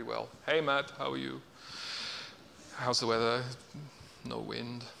other pretty well. Hey Matt, how are you? How's the weather? No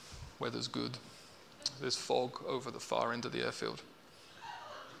wind. Weather's good. There's fog over the far end of the airfield.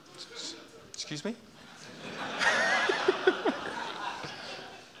 Excuse me?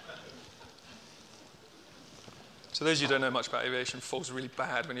 So those of you who don't know much about aviation, fog's really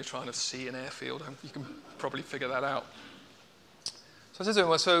bad when you're trying to see an airfield. You can probably figure that out. So I said to him,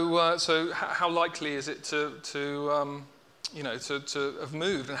 well, so how likely is it to have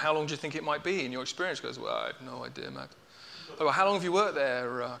moved, and how long do you think it might be in your experience? He goes, well, I have no idea, Matt. Oh, well, how long have you worked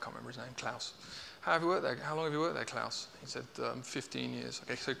there? I can't remember his name, Klaus. How long have you worked there, Klaus? He said, 15 years.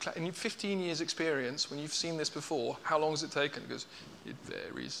 Okay, so in your 15 years experience, when you've seen this before, how long has it taken? He goes, it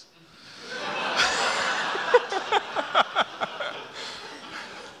varies.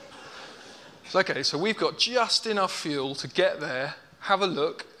 It's okay, so we've got just enough fuel to get there, have a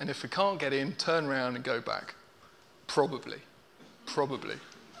look, and if we can't get in, turn around and go back. Probably.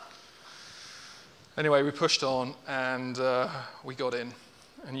 Anyway, we pushed on and we got in,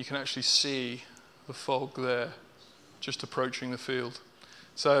 and you can actually see the fog there just approaching the field.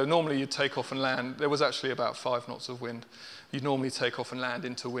 So normally you'd take off and land. There was actually about 5 knots of wind. You'd normally take off and land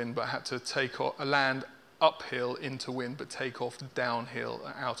into wind, but I had to land uphill into wind, but take off downhill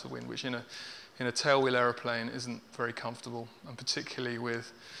out of wind, which in a tailwheel aeroplane isn't very comfortable, and particularly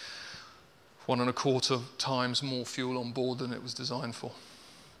with 1.25 times more fuel on board than it was designed for.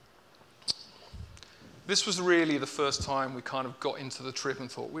 This was really the first time we kind of got into the trip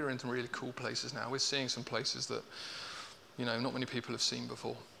and thought, we're into really cool places now. We're seeing some places that, not many people have seen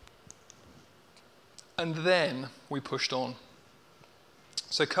before. And then we pushed on.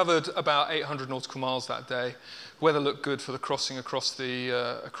 So covered about 800 nautical miles that day. Weather looked good for the crossing across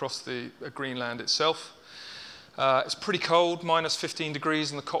the Greenland itself. It's pretty cold, minus 15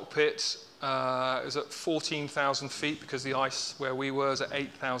 degrees in the cockpit. It was at 14,000 feet because the ice where we were is at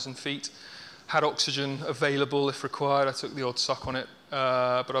 8,000 feet. Had oxygen available if required. I took the odd suck on it,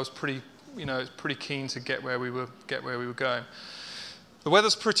 but I was pretty keen to get where we were going. The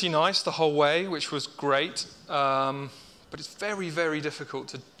weather's pretty nice the whole way, which was great, but it's very, very difficult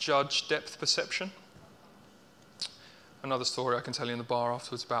to judge depth perception. Another story I can tell you in the bar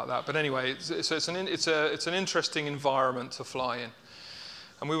afterwards about that. But anyway, it's an interesting environment to fly in.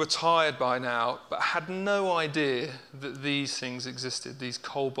 And we were tired by now, but had no idea that these things existed, these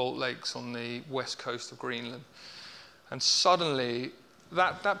cobalt lakes on the west coast of Greenland. And suddenly,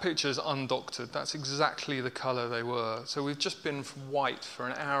 that picture is undoctored. That's exactly the color they were. So we've just been white for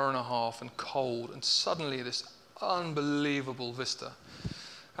an hour and a half and cold, and suddenly this unbelievable vista.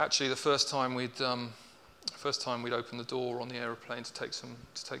 Actually, the first time we'd opened the door on the aeroplane to take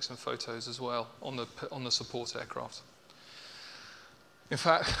some photos as well on the support aircraft. In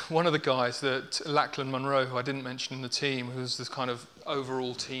fact, one of the guys, that Lachlan Munro, who I didn't mention in the team, who's this kind of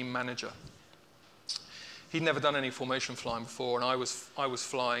overall team manager, he'd never done any formation flying before, and I was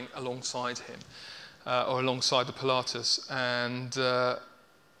flying alongside him, or alongside the Pilatus, and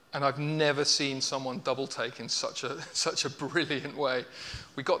I've never seen someone double take in such a brilliant way.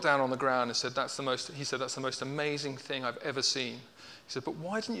 We got down on the ground and said, he said, that's the most amazing thing I've ever seen. He said, but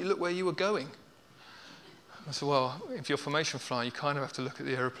why didn't you look where you were going? I said, well, if you're formation flying, you kind of have to look at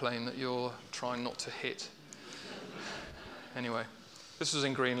the aeroplane that you're trying not to hit. Anyway, this was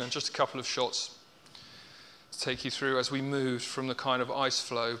in Greenland, just a couple of shots to take you through as we moved from the kind of ice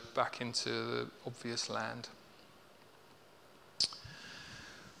floe back into the obvious land.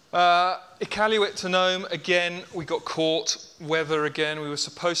 Iqaluit to Nome, again, we got caught. Weather again, we were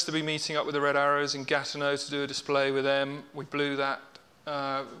supposed to be meeting up with the Red Arrows in Gatineau to do a display with them. We blew that,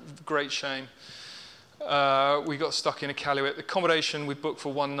 great shame. We got stuck in Iqaluit. The accommodation we booked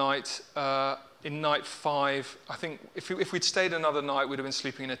for one night. In night 5, I think if we'd stayed another night, we'd have been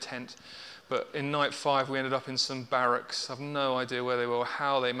sleeping in a tent. But in night 5, we ended up in some barracks. I've no idea where they were or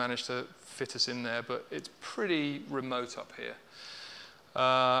how they managed to fit us in there, but it's pretty remote up here.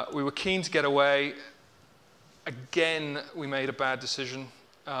 We were keen to get away. Again, we made a bad decision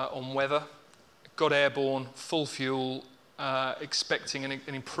on weather. Got airborne, full fuel, expecting an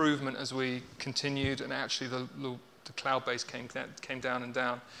improvement as we continued, and actually the cloud base came down and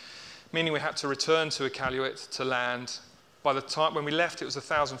down, meaning we had to return to Iqaluit to land. By the time when we left, it was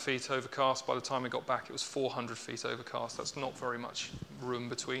 1,000 feet overcast. By the time we got back, it was 400 feet overcast. That's not very much room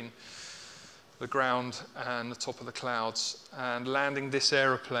between the ground and the top of the clouds. And landing this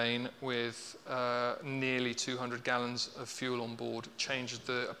aeroplane with nearly 200 gallons of fuel on board changed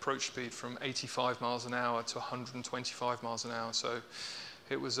the approach speed from 85 miles an hour to 125 miles an hour. So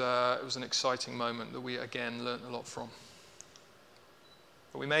it was an exciting moment that we again learned a lot from.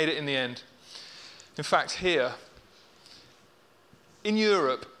 But we made it in the end. In fact, here, in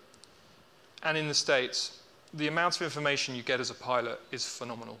Europe and in the States, the amount of information you get as a pilot is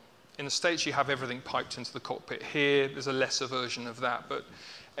phenomenal. In the States, you have everything piped into the cockpit. Here, there's a lesser version of that, but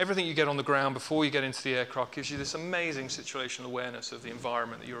everything you get on the ground before you get into the aircraft gives you this amazing situational awareness of the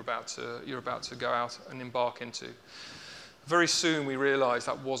environment that you're about to go out and embark into. Very soon, we realized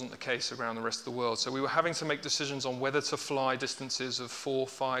that wasn't the case around the rest of the world. So we were having to make decisions on whether to fly distances of 400,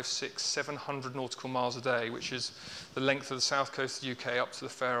 500, 600, 700 nautical miles a day, which is the length of the south coast of the UK up to the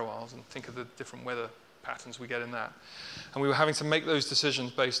Faroe Islands, and think of the different weather patterns we get in that. And we were having to make those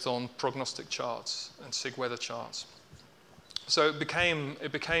decisions based on prognostic charts and SIG weather charts. So it became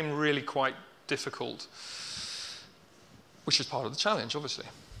really quite difficult, which is part of the challenge, obviously.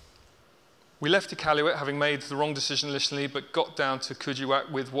 We left Iqaluit, having made the wrong decision initially, but got down to Kuujjuaq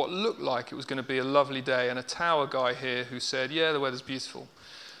with what looked like it was going to be a lovely day, and a tower guy here who said, yeah, the weather's beautiful.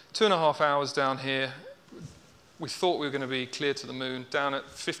 2.5 hours down here, we thought we were going to be clear to the moon, down at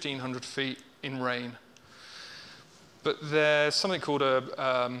 1,500 feet in rain. But there's something called a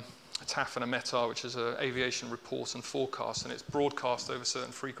TAF and a METAR, which is an aviation report and forecast, and it's broadcast over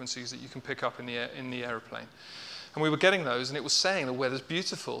certain frequencies that you can pick up in the aeroplane. And we were getting those, and it was saying the weather's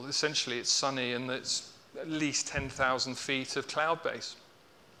beautiful. Essentially, it's sunny, and it's at least 10,000 feet of cloud base.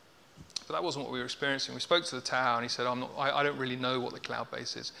 But that wasn't what we were experiencing. We spoke to the tower, and he said, I don't really know what the cloud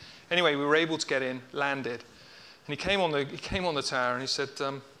base is. Anyway, we were able to get in, landed, and he came on the tower, and he said,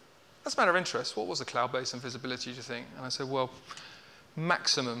 that's a matter of interest. What was the cloud base and visibility, do you think? And I said, well,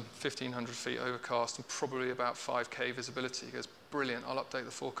 maximum 1,500 feet overcast and probably about 5K visibility. He goes, brilliant, I'll update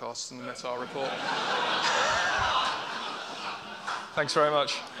the forecasts in the METAR report. Thanks very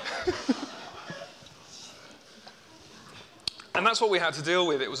much. And that's what we had to deal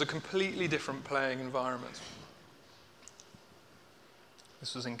with. It was a completely different playing environment.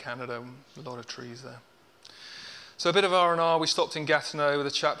 This was in Canada, a lot of trees there. So a bit of R&R. We stopped in Gatineau with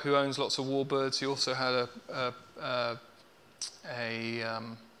a chap who owns lots of warbirds. He also had a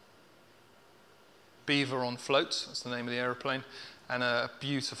beaver on floats, that's the name of the aeroplane, and a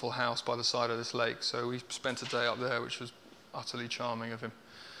beautiful house by the side of this lake. So we spent a day up there, which was utterly charming of him.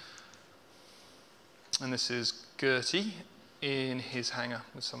 And this is Gertie in his hangar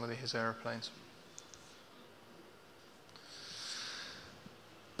with some of his aeroplanes.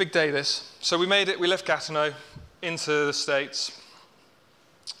 Big day this. So we made it, we left Gatineau into the States,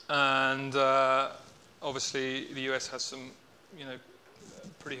 and obviously the US has some,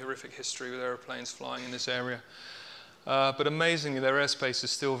 pretty horrific history with aeroplanes flying in this area. But amazingly, their airspace is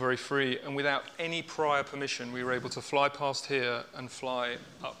still very free, and without any prior permission, we were able to fly past here and fly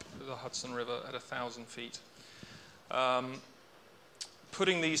up the Hudson River at 1,000 feet.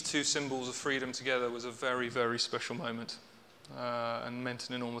 Putting these two symbols of freedom together was a very, very special moment. and meant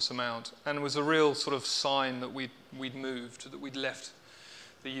an enormous amount. And it was a real sort of sign that we'd moved, that we'd left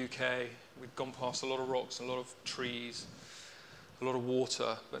the UK. We'd gone past a lot of rocks, a lot of trees, a lot of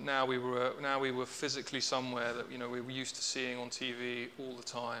water, but now we were physically somewhere that, you know, we were used to seeing on TV all the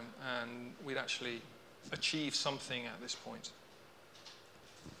time, and we'd actually achieved something at this point.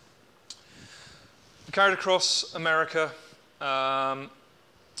 We carried across America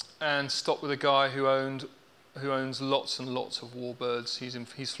and stopped with a guy who owns lots and lots of warbirds.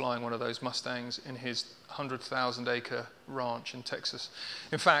 He's flying one of those Mustangs in his 100,000-acre ranch in Texas.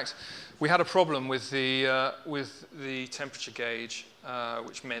 In fact, we had a problem with the temperature gauge,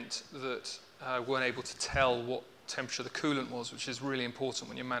 which meant that we weren't able to tell what temperature the coolant was, which is really important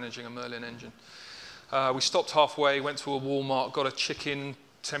when you're managing a Merlin engine. We stopped halfway, went to a Walmart, got a chicken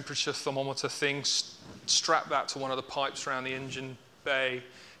temperature thermometer thing, strapped that to one of the pipes around the engine bay,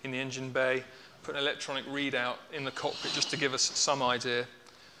 put an electronic readout in the cockpit just to give us some idea.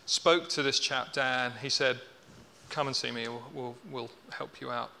 Spoke to this chap, Dan. He said, come and see me, we'll help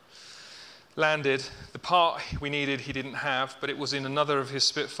you out. Landed. The part we needed he didn't have, but it was in another of his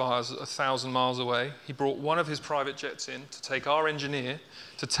Spitfires 1,000 miles away. He brought one of his private jets in to take our engineer,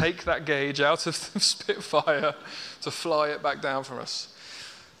 to take that gauge out of the Spitfire, to fly it back down for us.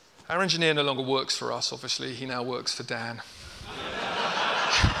 Our engineer no longer works for us, obviously. He now works for Dan.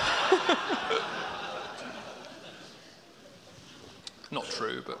 Not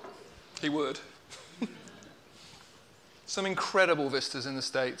true, but he would. Some incredible vistas in the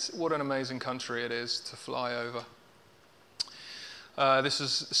States. What an amazing country it is to fly over. This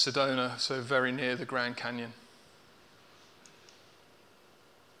is Sedona, so very near the Grand Canyon.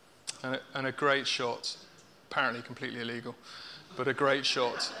 And a great shot, apparently completely illegal, but a great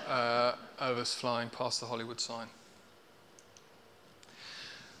shot of us flying past the Hollywood sign.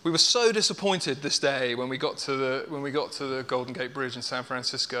 We were so disappointed this day when we got to the Golden Gate Bridge in San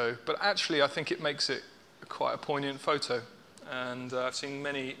Francisco, but actually I think it makes it quite a poignant photo. And I've seen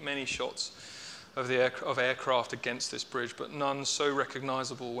many shots of aircraft against this bridge, but none so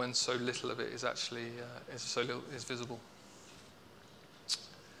recognizable when so little of it is actually is visible.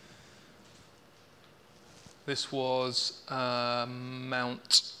 This was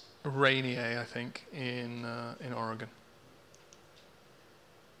Mount Rainier, I think, in Oregon.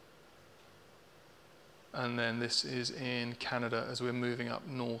 And then this is in Canada as we're moving up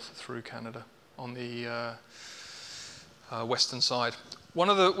north through Canada on the western side. When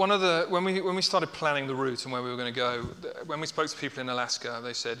we started planning the route and where we were going to go, when we spoke to people in Alaska,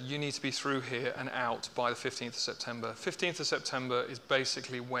 they said, you need to be through here and out by the 15th of September. 15th of September is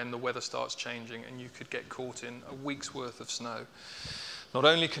basically when the weather starts changing and you could get caught in a week's worth of snow. Not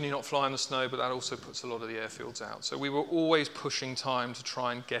only can you not fly in the snow, but that also puts a lot of the airfields out. So we were always pushing time to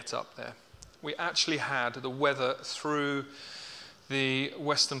try and get up there. We actually had the weather through the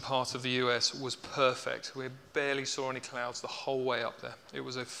western part of the US was perfect. We barely saw any clouds the whole way up there. It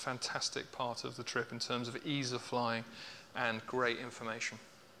was a fantastic part of the trip in terms of ease of flying and great information.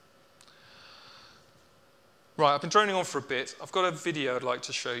 Right, I've been droning on for a bit. I've got a video I'd like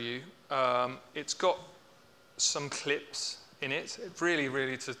to show you. It's got some clips in it.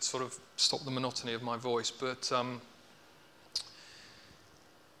 Really to sort of stop the monotony of my voice, but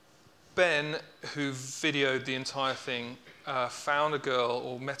Ben, who videoed the entire thing, found a girl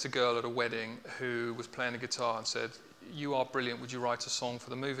or met a girl at a wedding who was playing a guitar and said, you are brilliant, would you write a song for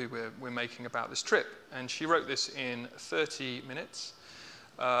the movie we're making about this trip? And she wrote this in 30 minutes.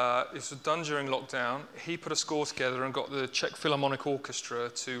 This was done during lockdown. He put a score together and got the Czech Philharmonic Orchestra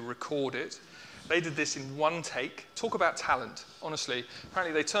to record it. They did this in one take. Talk about talent, honestly.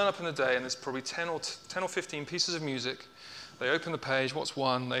 Apparently they turn up in a day and there's probably 10 or 15 pieces of music. They open the page, what's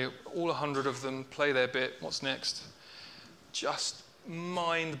one? All 100 of them play their bit, what's next? Just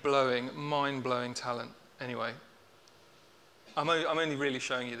mind-blowing talent. Anyway, I'm only really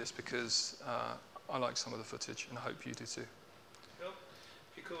showing you this because I like some of the footage, and I hope you do too. Cool.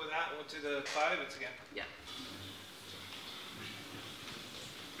 If you're cool with that, we'll do the flyover again. Yeah.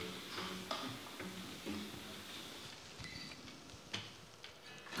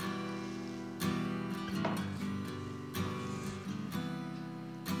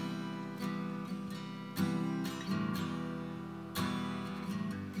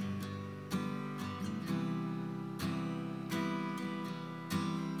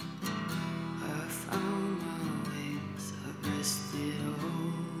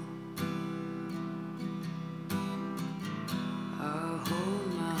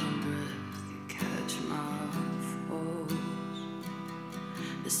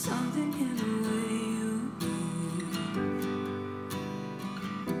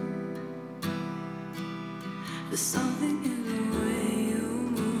 There's something in the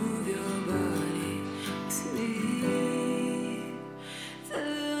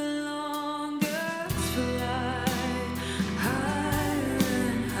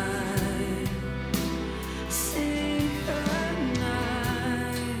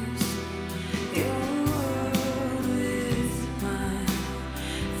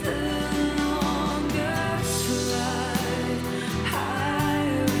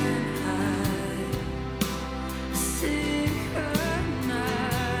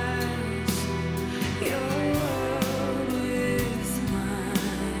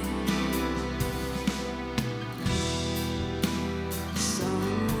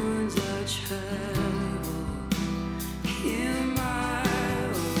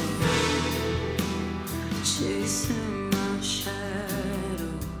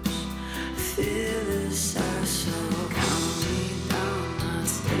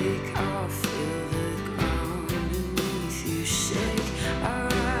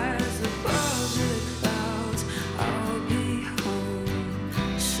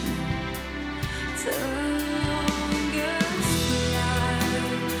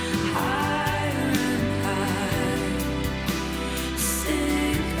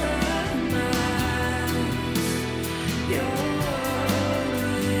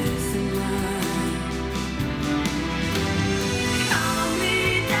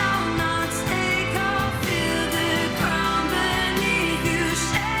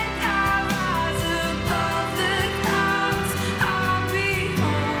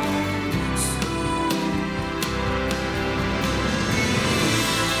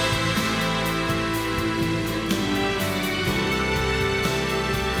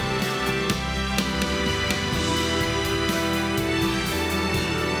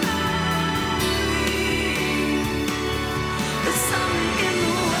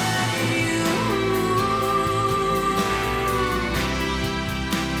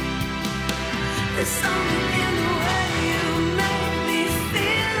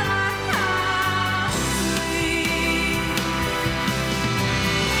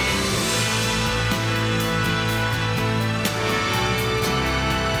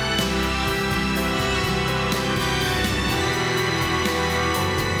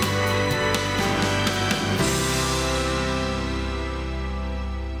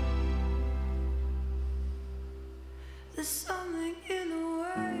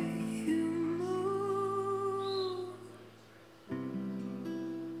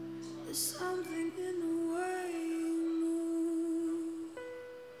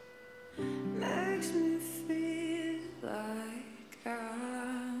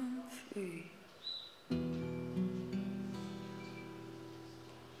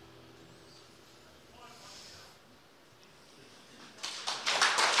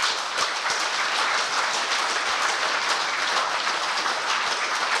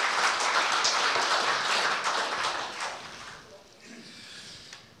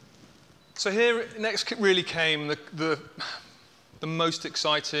So here next really came the most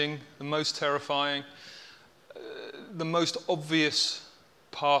exciting, the most terrifying, the most obvious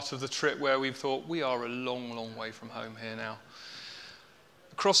part of the trip where we thought we are a long, long way from home here now.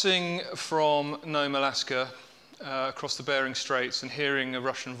 Crossing from Nome, Alaska, across the Bering Straits and hearing a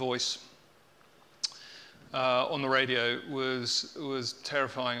Russian voice on the radio was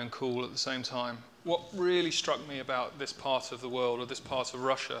terrifying and cool at the same time. What really struck me about this part of the world, or this part of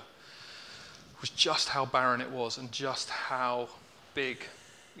Russia, was just how barren it was and just how big.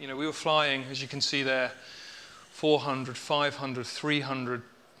 You know, we were flying, as you can see there, 400, 500, 300,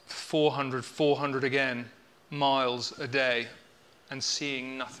 400, 400 again, miles a day, and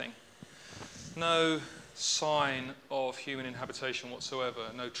seeing nothing. No sign of human inhabitation whatsoever,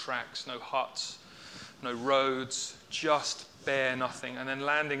 no tracks, no huts, no roads, just bare nothing, and then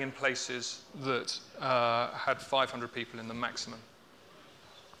landing in places that had 500 people in them maximum.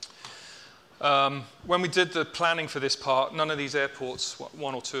 When we did the planning for this part, none of these airports,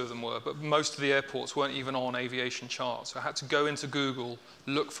 one or two of them were, but most of the airports weren't even on aviation charts. So I had to go into Google,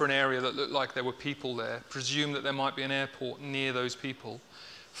 look for an area that looked like there were people there, presume that there might be an airport near those people,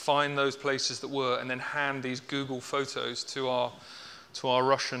 find those places that were, and then hand these Google photos to our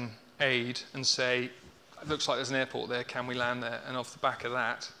Russian aide and say, it looks like there's an airport there, can we land there? And off the back of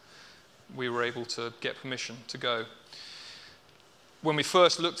that, we were able to get permission to go. When we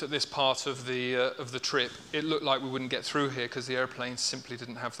first looked at this part of the trip, it looked like we wouldn't get through here because the airplane simply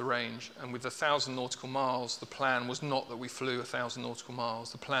didn't have the range. And with 1,000 nautical miles, the plan was not that we flew 1,000 nautical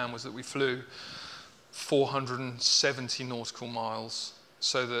miles. The plan was that we flew 470 nautical miles,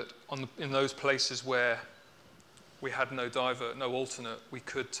 so that in those places where we had no divert, no alternate, we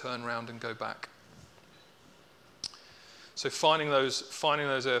could turn around and go back. So finding those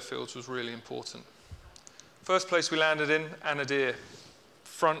airfields was really important. First place we landed in, Anadyr,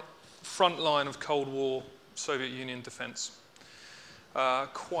 front line of Cold War Soviet Union defense.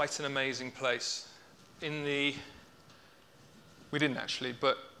 Quite an amazing place. We didn't actually,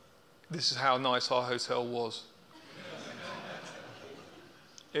 but this is how nice our hotel was.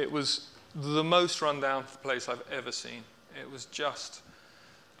 It was the most run-down place I've ever seen. It was just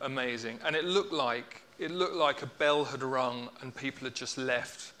amazing, and it looked like a bell had rung and people had just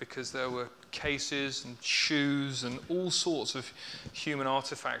left, because there were cases and shoes and all sorts of human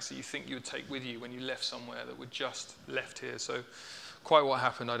artifacts that you think you would take with you when you left somewhere that were just left here. So quite what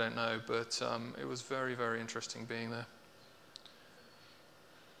happened, I don't know, but it was very, very interesting being there.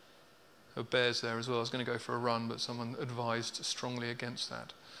 There were bears there as well. I was going to go for a run, but someone advised strongly against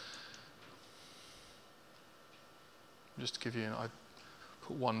that. Just to give you, I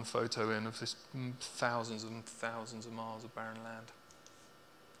put one photo in of this thousands and thousands of miles of barren land.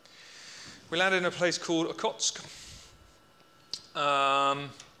 We landed in a place called Okhotsk.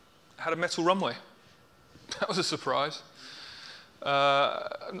 Had a metal runway. That was a surprise.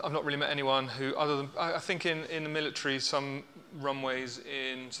 I've not really met anyone who, other than, I think in the military, some runways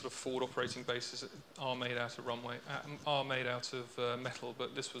in sort of forward operating bases are made out of metal,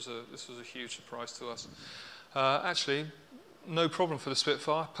 but this was a huge surprise to us. Actually, no problem for the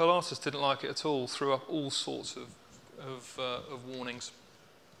Spitfire. Pilatus didn't like it at all, threw up all sorts of warnings.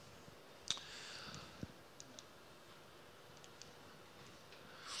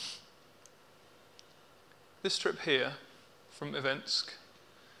 This trip here, from Ivensk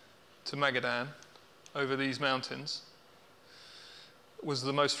to Magadan, over these mountains, was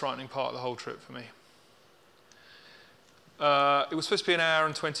the most frightening part of the whole trip for me. It was supposed to be an hour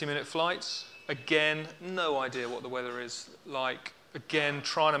and 20-minute flight. Again, no idea what the weather is like again,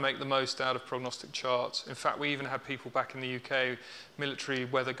 trying to make the most out of prognostic charts. In fact, we even had people back in the UK, military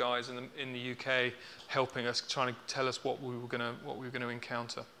weather guys in the UK, helping us, trying to tell us what we were going to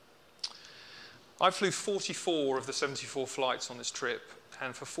encounter. I flew 44 of the 74 flights on this trip,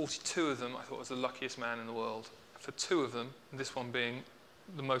 and for 42 of them, I thought I was the luckiest man in the world. For 2 of them, this one being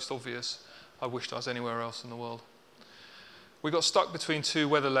the most obvious, I wished I was anywhere else in the world. We got stuck between 2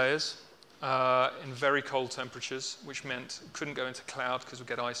 weather layers in very cold temperatures, which meant we couldn't go into cloud because we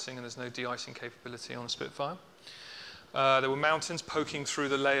get icing, and there's no de-icing capability on a Spitfire. There were mountains poking through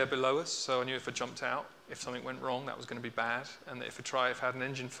the layer below us, so I knew if I jumped out, if something went wrong, that was going to be bad, and that if I had an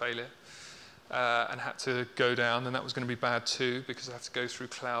engine failure, and had to go down, then that was going to be bad too, because I had to go through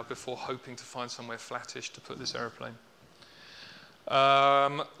cloud before hoping to find somewhere flattish to put this aeroplane.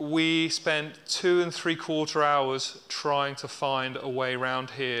 We spent 2 3/4 hours trying to find a way around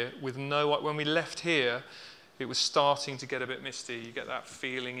here with when we left here, it was starting to get a bit misty. You get that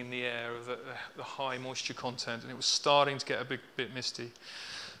feeling in the air of the high moisture content, and it was starting to get a bit misty.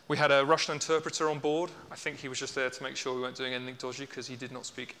 We had a Russian interpreter on board. I think he was just there to make sure we weren't doing anything dodgy, because he did not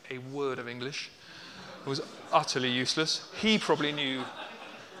speak a word of English. It was utterly useless. He probably knew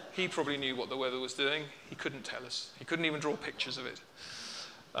what the weather was doing. He couldn't tell us. He couldn't even draw pictures of it.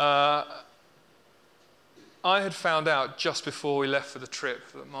 I had found out just before we left for the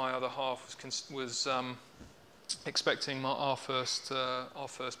trip that my other half was expecting our first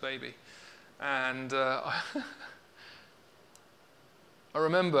baby, and I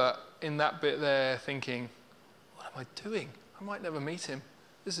remember in that bit there thinking, what am I doing? I might never meet him.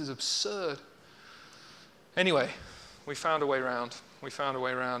 This is absurd. Anyway, we found a way around. We found a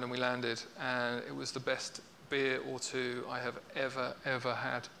way around and we landed, and it was the best beer or 2 I have ever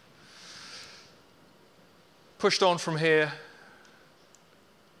had. Pushed on from here,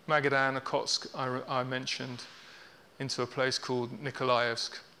 Magadan, Okhotsk, I mentioned, into a place called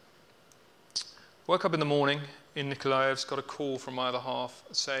Nikolaevsk. Woke up in the morning in Nikolaevsk, got a call from my other half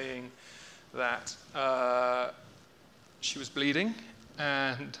saying that she was bleeding,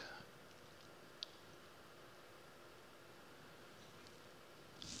 and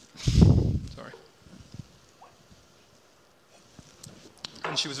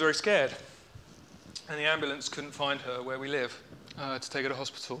she was very scared, and the ambulance couldn't find her where we live to take her to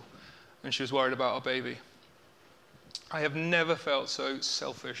hospital, and she was worried about our baby. I have never felt so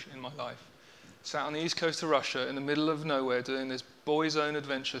selfish in my life. Sat on the east coast of Russia in the middle of nowhere doing this boy's own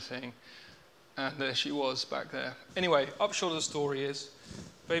adventure thing, and there she was back there. Anyway, upshot of the story is,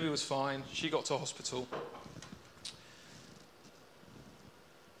 baby was fine, she got to hospital.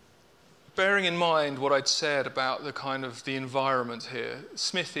 Bearing in mind what I'd said about the environment here,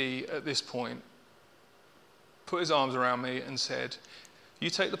 Smithy at this point put his arms around me and said, you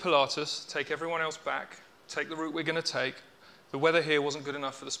take the Pilatus, take everyone else back, take the route we're going to take. The weather here wasn't good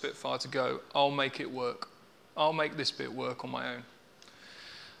enough for the Spitfire to go. I'll make it work. I'll make this bit work on my own.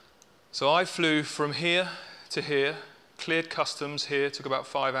 So I flew from here to here, cleared customs here, took about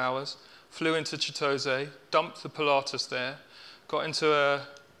 5 hours, flew into Chitose, dumped the Pilatus there, got into a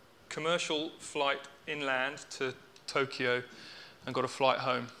commercial flight inland to Tokyo, and got a flight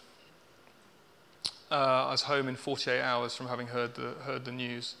home. I was home in 48 hours from having heard the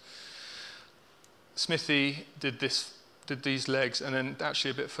news. Smithy did these legs, and then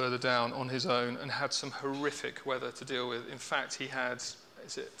actually a bit further down on his own, and had some horrific weather to deal with. In fact, he had,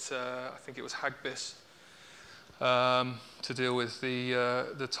 I think it was Hagbis, to deal with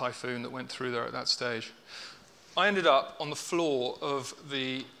the typhoon that went through there at that stage. I ended up on the floor of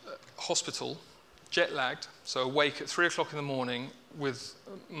the hospital, jet-lagged, so awake at 3 o'clock in the morning with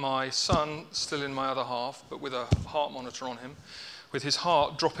my son still in my other half, but with a heart monitor on him, with his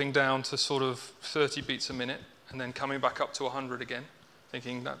heart dropping down to sort of 30 beats a minute, and then coming back up to 100 again,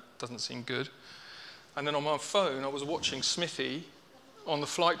 thinking that doesn't seem good. And then on my phone, I was watching Smithy on the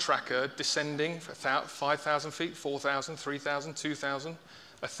flight tracker descending for 5,000 feet, 4,000, 3,000, 2,000,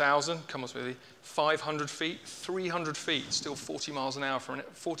 1,000, come on Smithy, 500 feet, 300 feet, still 40 miles an hour,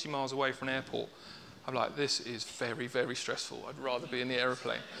 40 miles away from an airport. I'm like, this is very, very stressful. I'd rather be in the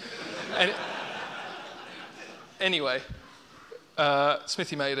aeroplane. And anyway,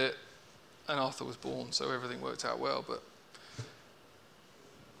 Smithy made it, and Arthur was born, so everything worked out well. But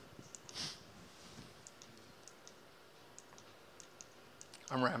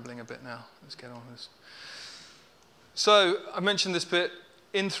I'm rambling a bit now. Let's get on with this. So I mentioned this bit,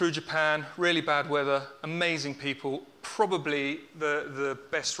 in through Japan, really bad weather, amazing people, probably the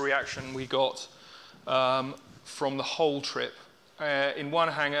best reaction we got from the whole trip. In one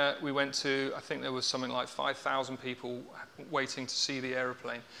hangar we went to, I think there was something like 5,000 people waiting to see the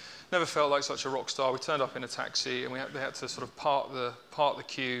aeroplane. never felt like such a rock star. We turned up in a taxi, and they had to sort of park the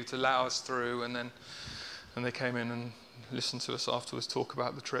queue to allow us through, and they came in and listened to us afterwards talk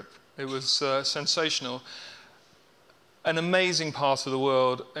about the trip. It was sensational. An amazing part of the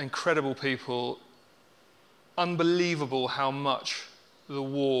world, incredible people, unbelievable how much the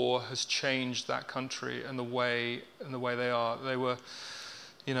war has changed that country and the way they are. They were,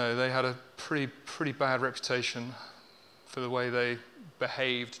 they had a pretty bad reputation for the way they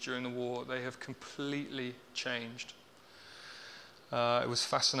behaved during the war. They have completely changed. It was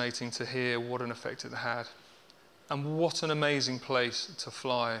fascinating to hear what an effect it had. And what an amazing place to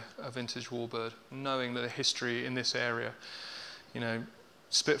fly a vintage warbird, knowing that the history in this area,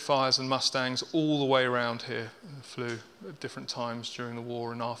 Spitfires and Mustangs all the way around here flew at different times during the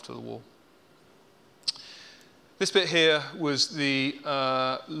war and after the war. This bit here was the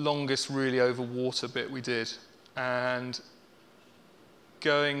longest really over water bit we did. And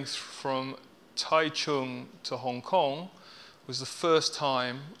going from Taichung to Hong Kong was the first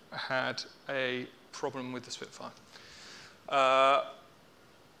time I had a problem with the Spitfire.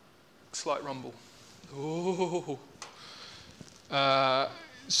 Slight rumble. Ooh.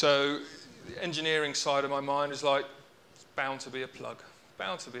 So the engineering side of my mind is like, it's bound to be a plug.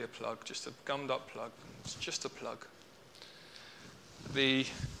 Bound to be a plug, just a gummed up plug. It's just a plug. The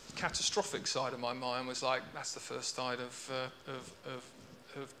catastrophic side of my mind was like, that's the first side of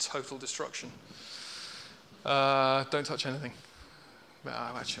total destruction. Don't touch anything.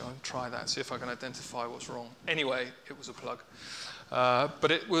 Actually, I'll try that, see if I can identify what's wrong. Anyway, it was a plug.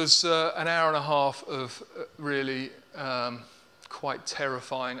 But it was an hour and a half of really quite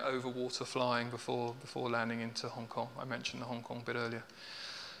terrifying overwater flying before landing into Hong Kong. I mentioned the Hong Kong bit earlier.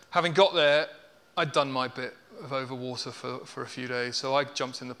 Having got there, I'd done my bit of overwater for a few days, so I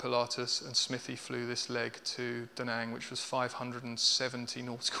jumped in the Pilatus, and Smithy flew this leg to Da Nang, which was 570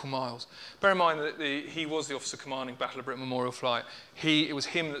 nautical miles. Bear in mind that he was the officer commanding Battle of Britain Memorial Flight. It was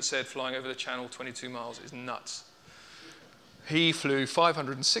him that said flying over the channel 22 miles is nuts. He flew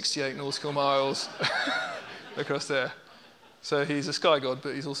 568 nautical miles across there. So he's a sky god,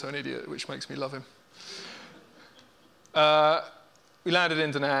 but he's also an idiot, which makes me love him. We landed in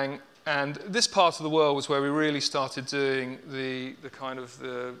Da Nang. And this part of the world was where we really started doing the kind of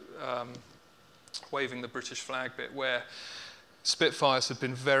waving the British flag bit, where Spitfires had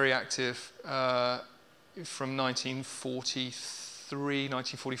been very active from 1943,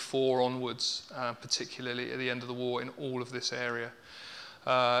 1944 onwards, particularly at the end of the war in all of this area.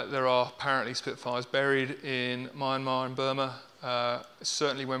 There are apparently Spitfires buried in Myanmar and Burma.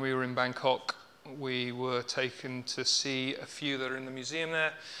 Certainly when we were in Bangkok, we were taken to see a few that are in the museum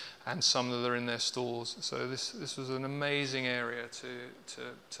there, and some that are in their stores. So this was an amazing area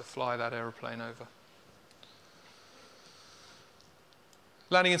to fly that aeroplane over.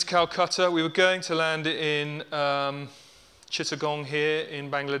 Landing into Calcutta, we were going to land in Chittagong here in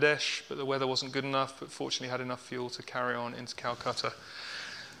Bangladesh, but the weather wasn't good enough, but fortunately had enough fuel to carry on into Calcutta.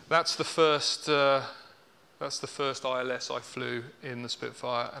 That's the first ILS I flew in the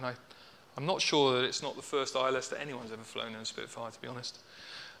Spitfire, and I'm not sure that it's not the first ILS that anyone's ever flown in a Spitfire, to be honest.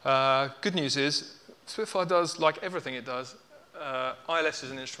 Good news is, Spitfire does, like everything it does, ILS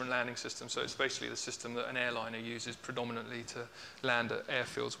is an instrument landing system, so it's basically the system that an airliner uses predominantly to land at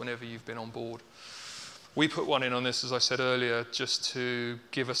airfields whenever you've been on board. We put one in on this, as I said earlier, just to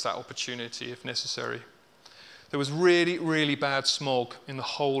give us that opportunity if necessary. There was really, really bad smog in the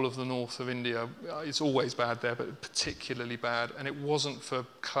whole of the north of India. It's always bad there, but particularly bad. And it wasn't for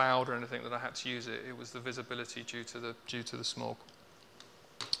cloud or anything that I had to use it. It was the visibility due to the smog.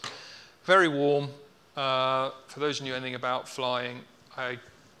 Very warm. For those who knew anything about flying, I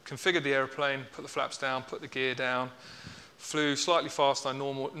configured the airplane, put the flaps down, put the gear down, flew slightly faster than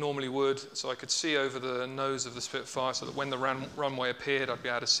I normally would, so I could see over the nose of the Spitfire, so that when the runway appeared, I'd be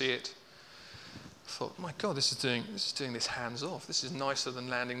able to see it. I thought, my God, this is doing this hands off. This is nicer than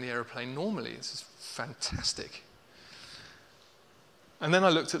landing the airplane normally. This is fantastic. And then I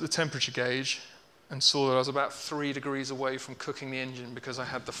looked at the temperature gauge and saw that I was about 3 degrees away from cooking the engine, because I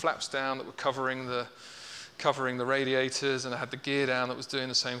had the flaps down that were covering the radiators, and I had the gear down that was doing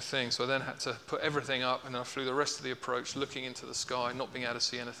the same thing. So I then had to put everything up, and then I flew the rest of the approach looking into the sky, not being able to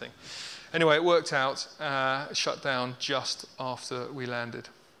see anything. Anyway, it worked out. Shut down just after we landed.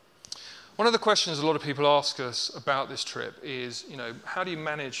 One of the questions a lot of people ask us about this trip is, how do you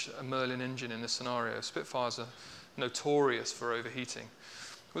manage a Merlin engine in this scenario? Spitfires are notorious for overheating.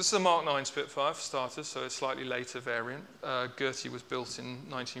 Well, this is a Mark 9 Spitfire, for starters, so a slightly later variant. Gertie was built in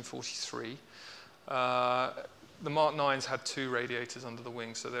 1943. The Mark 9s had 2 radiators under the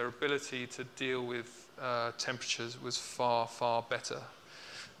wing, so their ability to deal with temperatures was far, far better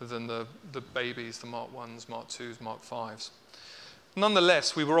than the babies, the Mark 1s, Mark 2s, Mark 5s.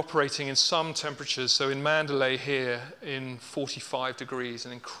 Nonetheless, we were operating in some temperatures, so in Mandalay here, in 45 degrees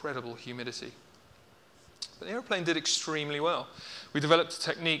and incredible humidity. But the aeroplane did extremely well. We developed a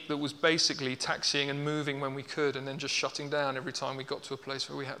technique that was basically taxiing and moving when we could, and then just shutting down every time we got to a place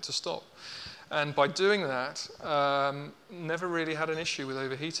where we had to stop. And by doing that, never really had an issue with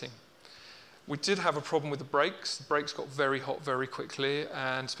overheating. We did have a problem with the brakes. The brakes got very hot very quickly,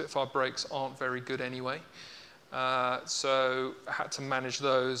 and Spitfire brakes aren't very good anyway. So I had to manage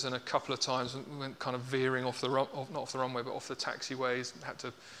those, and a couple of times we went kind of veering off the not off the runway, but off the taxiways. Had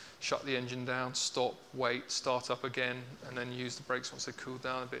to shut the engine down, stop, wait, start up again, and then use the brakes once they cooled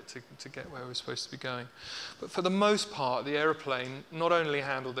down a bit to get where we were supposed to be going. But for the most part, the aeroplane not only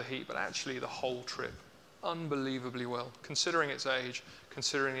handled the heat, but actually the whole trip unbelievably well, considering its age,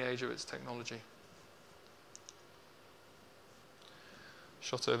 considering the age of its technology.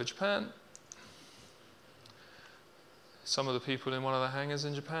 Shot over Japan. Some of the people in one of the hangars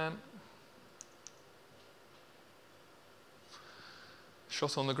in Japan.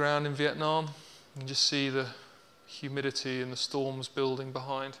 Shot on the ground in Vietnam. You can just see the humidity and the storms building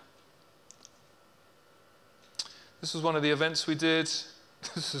behind. This was one of the events we did.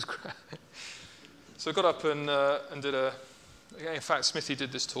 This is great. So I got up and did a, in fact, Smithy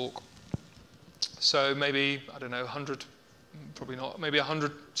did this talk. So maybe, I don't know, 100, probably not, maybe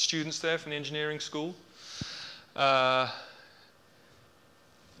 100 students there from the engineering school.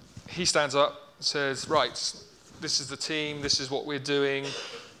 He stands up, says, right, this is the team, this is what we're doing,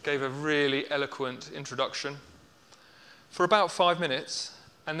 gave a really eloquent introduction for about 5 minutes,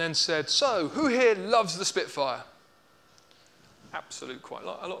 and then said, so, who here loves the Spitfire? Absolute quiet,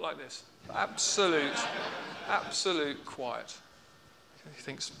 a lot like this. Absolute quiet. He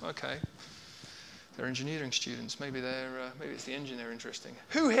thinks, okay, they're engineering students, maybe it's the engine they're interesting.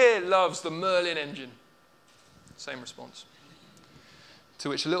 Who here loves the Merlin engine? Same response. To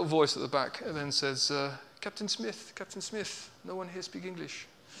which a little voice at the back then says, Captain Smith, no one here speaks English.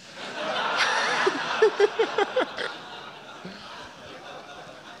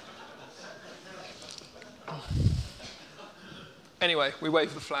 Anyway, we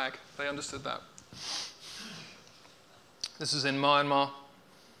waved the flag. They understood that. This is in Myanmar.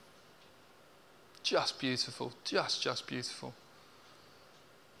 Just beautiful, just beautiful.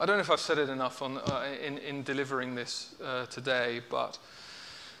 I don't know if I've said it enough in delivering this today, but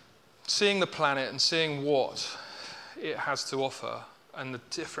seeing the planet and seeing what it has to offer and the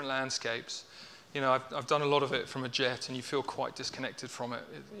different landscapes, you know, I've done a lot of it from a jet and you feel quite disconnected from it,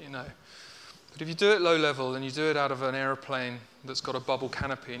 you know. But if you do it low level and you do it out of an aeroplane that's got a bubble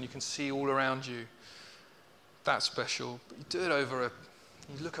canopy and you can see all around you, that's special. But you do it over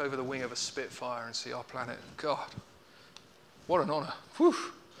you look over the wing of a Spitfire and see our planet. God, what an honor. Whew.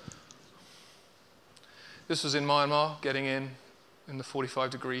 This was in Myanmar, getting in the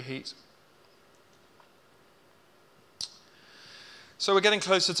 45-degree heat. So we're getting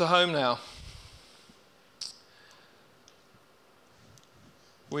closer to home now.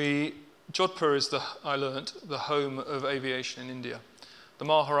 Jodhpur is, I learnt, the home of aviation in India. The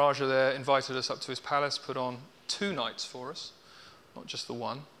Maharaja there invited us up to his palace, put on 2 nights for us, not just the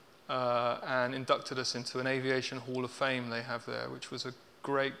one, and inducted us into an aviation hall of fame they have there, which was a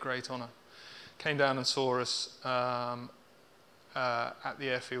great, great honor. Came down and saw us at the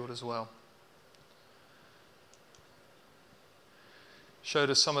airfield as well. Showed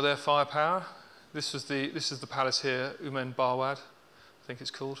us some of their firepower. This is the palace here, Umen Barwad, I think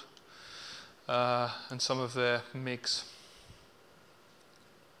it's called, and some of their MiGs.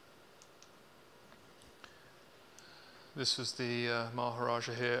 This was the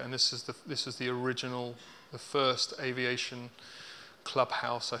Maharaja here, and this is the original, the first aviation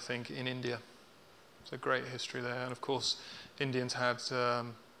clubhouse, I think, in India. It's a great history there, and of course, Indians had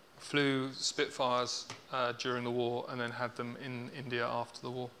flew Spitfires during the war, and then had them in India after the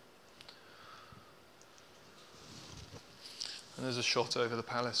war. And there's a shot over the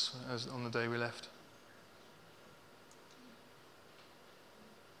palace on the day we left.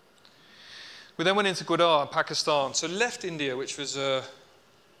 We then went into Gwadar, Pakistan. So left India, which was an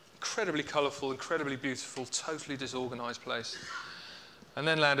incredibly colourful, incredibly beautiful, totally disorganised place. And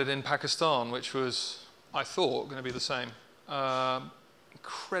then landed in Pakistan, which was, I thought, going to be the same.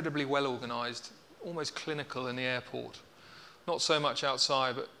 Incredibly well organised, almost clinical in the airport. Not so much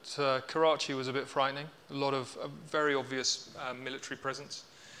outside, but Karachi was a bit frightening. A lot of very obvious military presence.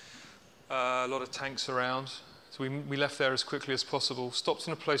 A lot of tanks around. So we left there as quickly as possible. Stopped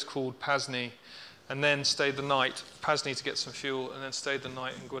in a place called Pasni, and then stayed the night. Pasni to get some fuel, and then stayed the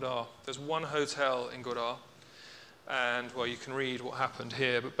night in Gwadar. There's one hotel in Gwadar, and, well, you can read what happened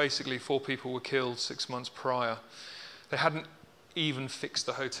here, but basically 4 people were killed 6 months prior. They hadn't even fixed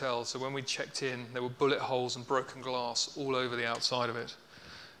the hotel, so when we checked in, there were bullet holes and broken glass all over the outside of it.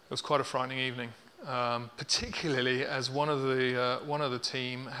 It was quite a frightening evening, particularly as one of the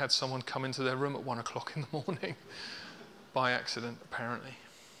team had someone come into their room at 1 o'clock in the morning, by accident, apparently.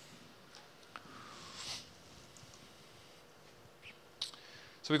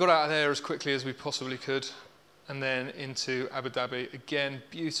 So we got out of there as quickly as we possibly could, and then into Abu Dhabi. Again,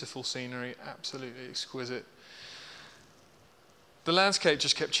 beautiful scenery, absolutely exquisite. The landscape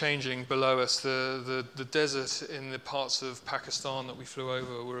just kept changing below us. The desert in the parts of Pakistan that we flew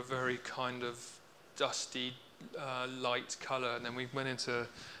over were a very kind of dusty, light colour, and then we went into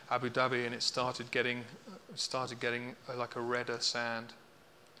Abu Dhabi, and it started getting like a redder sand.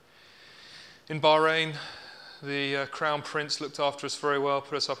 In Bahrain, the Crown Prince looked after us very well,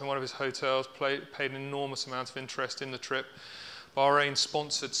 put us up in one of his hotels, paid an enormous amount of interest in the trip. Bahrain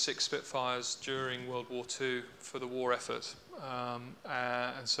sponsored 6 Spitfires during World War II for the war effort,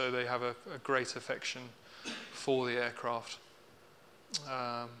 and so they have a great affection for the aircraft.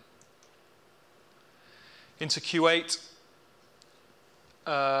 Into Kuwait,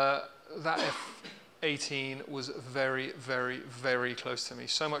 that F-18 was very, very, very close to me,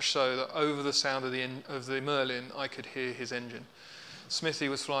 so much so that over the sound of the Merlin, I could hear his engine. Smithy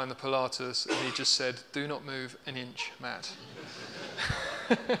was flying the Pilatus, and he just said, "Do not move an inch, Matt."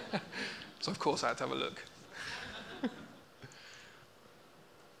 So of course I had to have a look.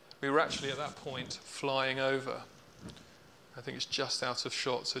 We were actually at that point flying over. I think it's just out of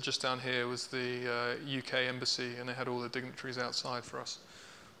shot. So just down here was the UK embassy, and they had all the dignitaries outside for us,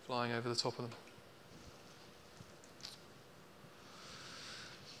 flying over the top of them.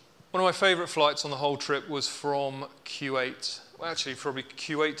 One of my favourite flights on the whole trip was from Kuwait. Well, actually, probably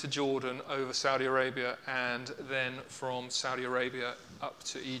Kuwait to Jordan, over Saudi Arabia, and then from Saudi Arabia up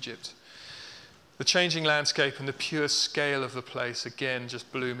to Egypt. The changing landscape and the pure scale of the place, again,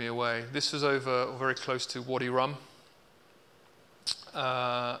 just blew me away. This was over, or very close to Wadi Rum,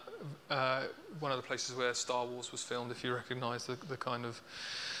 one of the places where Star Wars was filmed, if you recognise the kind of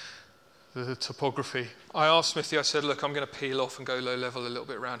the topography. I asked Smithy, I said, look, I'm going to peel off and go low level a little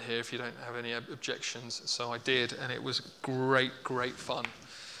bit around here if you don't have any objections. So I did, and it was great, great fun.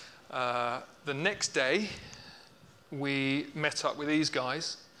 The next day, we met up with these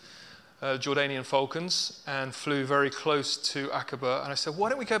guys, Jordanian Falcons, and flew very close to Aqaba. And I said, why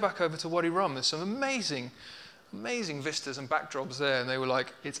don't we go back over to Wadi Rum? There's some amazing vistas and backdrops there. And they were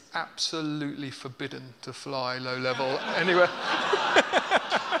like, it's absolutely forbidden to fly low level anywhere.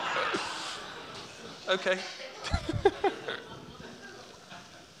 Okay.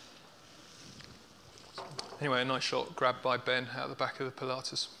 Anyway, a nice shot grabbed by Ben out the back of the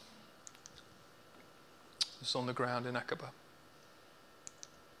Pilatus. It's on the ground in Aqaba.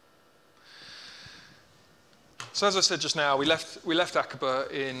 So as I said just now, we left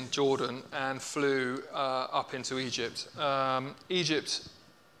Aqaba in Jordan and flew up into Egypt. Egypt,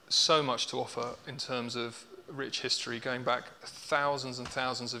 so much to offer in terms of rich history, going back thousands and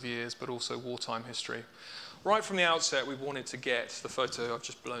thousands of years, but also wartime history. Right from the outset, we wanted to get the photo. I've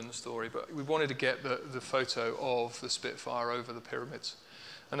just blown the story, but we wanted to get the photo of the Spitfire over the pyramids.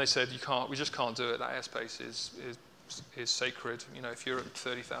 And they said, we just can't do it. That airspace is sacred. You know, if you're at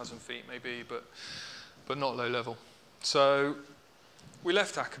 30,000 feet, maybe, but not low level. So we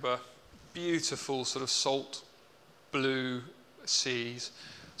left Aqaba, beautiful sort of salt blue seas,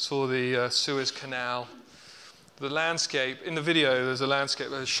 saw the Suez Canal. The landscape, in the video, there's a landscape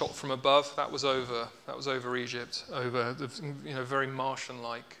that was shot from above. That was over Egypt, over the very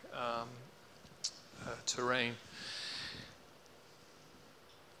Martian-like terrain.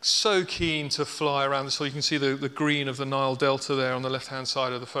 So keen to fly around this. So you can see the green of the Nile Delta there on the left-hand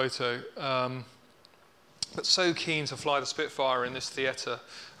side of the photo. But so keen to fly the Spitfire in this theatre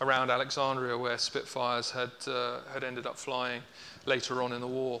around Alexandria, where Spitfires had ended up flying later on in the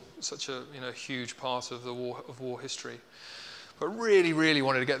war. Such a huge part of the war history. But really, really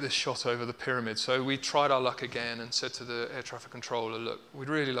wanted to get this shot over the pyramids. So we tried our luck again and said to the air traffic controller, look, we'd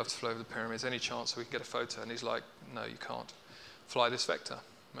really love to fly over the pyramids. Any chance we can get a photo? And he's like, no, you can't. Fly this vector.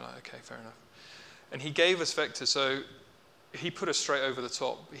 We're like, okay, fair enough. And he gave us vector, so he put us straight over the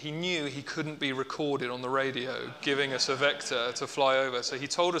top. He knew he couldn't be recorded on the radio giving us a vector to fly over. So he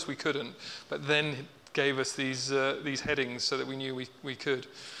told us we couldn't, but then gave us these headings so that we knew we could.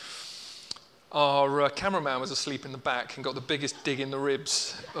 Our cameraman was asleep in the back and got the biggest dig in the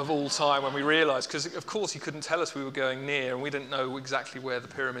ribs of all time when we realized, because of course he couldn't tell us we were going near and we didn't know exactly where the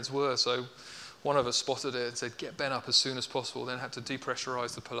pyramids were. So one of us spotted it and said, get Ben up as soon as possible, then had to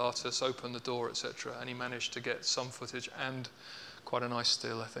depressurize the Pilatus, open the door, etc. And he managed to get some footage and quite a nice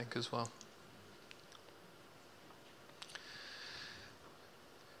still, I think, as well.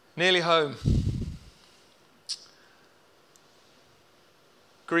 Nearly home.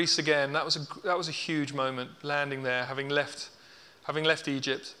 Greece again, that was a huge moment, landing there, having left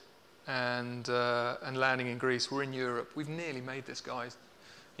Egypt and landing in Greece. We're in Europe. We've nearly made this, guys.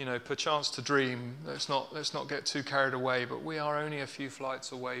 You know, perchance to dream. Let's not get too carried away, but we are only a few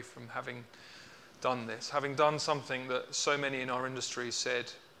flights away from having done this, having done something that so many in our industry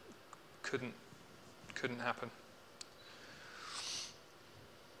said couldn't happen.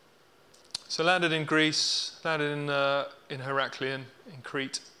 So landed in Greece, landed in Heraklion, in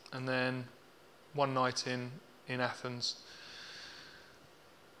Crete, and then one night in Athens,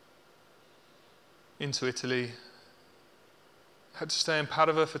 into Italy. Had to stay in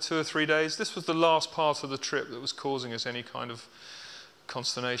Padova for 2 or 3 days. This was the last part of the trip that was causing us any kind of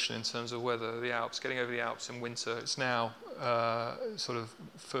consternation in terms of weather. The Alps, getting over the Alps in winter. It's now sort of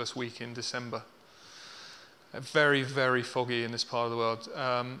first week in December. Very, very foggy in this part of the world.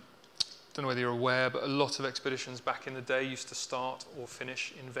 Don't know whether you're aware, but a lot of expeditions back in the day used to start or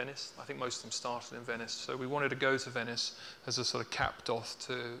finish in Venice. I think most of them started in Venice. So we wanted to go to Venice as a sort of cap-off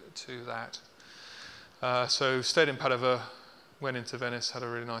to that. So stayed in Padova, went into Venice, had a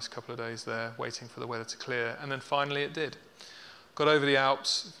really nice couple of days there, waiting for the weather to clear. And then finally it did. Got over the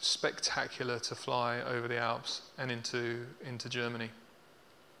Alps, spectacular to fly over the Alps and into Germany.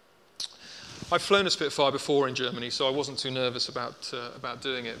 I've flown a Spitfire before in Germany, so I wasn't too nervous about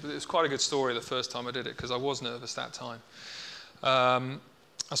doing it. But it was quite a good story the first time I did it, because I was nervous that time. I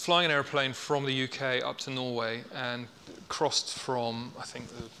was flying an aeroplane from the UK up to Norway and crossed from, I think,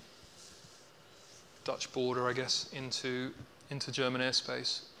 the Dutch border, I guess, into German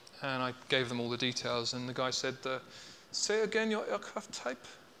airspace. And I gave them all the details, and the guy said, say again your aircraft type.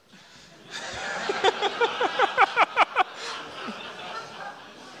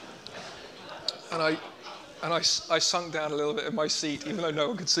 And I sunk down a little bit in my seat, even though no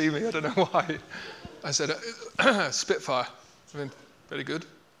one could see me. I don't know why. I said, Spitfire. I mean, very good.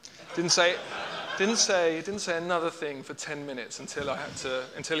 Didn't say another thing for 10 minutes until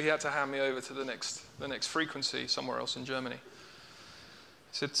he had to hand me over to the next frequency somewhere else in Germany.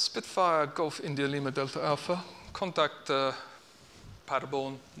 He said, Spitfire Golf India Lima Delta Alpha, contact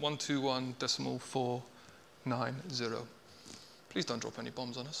Paderborn 121.490. Please don't drop any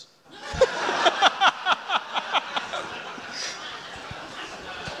bombs on us.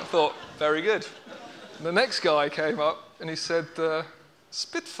 I thought, very good. And the next guy came up and he said,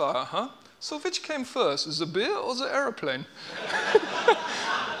 Spitfire, huh? So which came first, the beer or the aeroplane?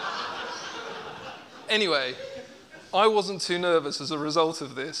 Anyway, I wasn't too nervous as a result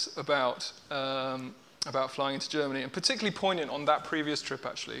of this about flying into Germany. And particularly poignant on that previous trip,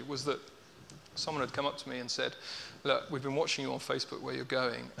 actually, was that someone had come up to me and said, look, we've been watching you on Facebook where you're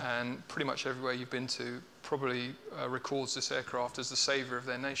going, and pretty much everywhere you've been to probably records this aircraft as the savior of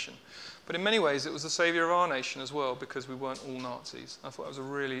their nation. But in many ways, it was the savior of our nation as well, because we weren't all Nazis. I thought that was a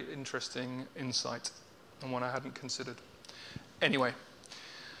really interesting insight, and one I hadn't considered. Anyway,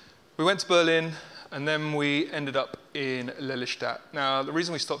 we went to Berlin, and then we ended up in Lelystad. Now, the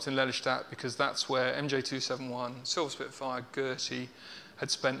reason we stopped in Lelystad, because that's where MJ271, Silver Spitfire, Gertie, had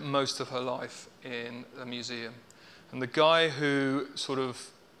spent most of her life in a museum. And the guy who sort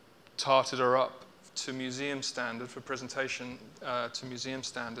of tarted her up to museum standard, for presentation to museum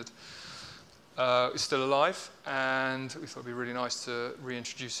standard, is still alive, and we thought it'd be really nice to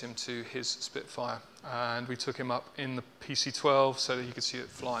reintroduce him to his Spitfire. And we took him up in the PC-12 so that he could see it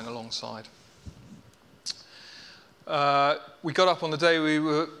flying alongside. We got up on the day we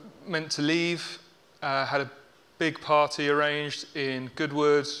were meant to leave, had a big party arranged in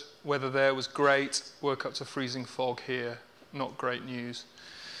Goodwood. Weather there was great. Woke up to freezing fog here. Not great news.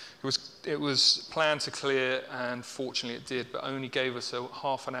 It was planned to clear, and fortunately it did, but only gave us a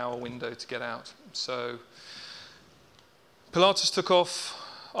half an hour window to get out. So Pilatus took off.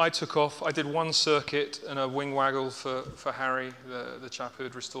 I took off. I did one circuit and a wing waggle for Harry, the chap who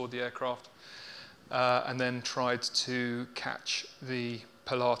had restored the aircraft, and then tried to catch the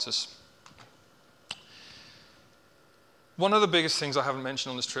Pilatus. One of the biggest things I haven't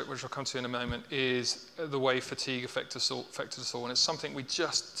mentioned on this trip, which I'll come to in a moment, is the way fatigue affected us all. And it's something we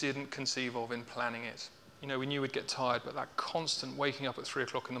just didn't conceive of in planning it. You know, we knew we'd get tired, but that constant waking up at 3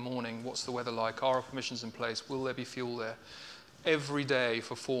 o'clock in the morning, what's the weather like? Are our permissions in place? Will there be fuel there? Every day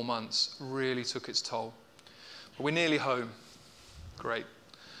for 4 months really took its toll. But we're nearly home. Great.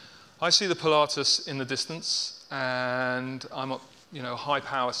 I see the Pilatus in the distance, and I'm high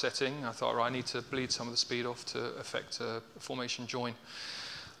power setting. I thought, right, I need to bleed some of the speed off to affect a formation join.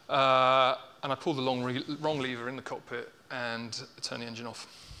 And I pulled the wrong lever in the cockpit and turned the engine off.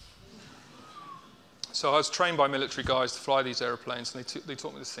 So I was trained by military guys to fly these airplanes, and they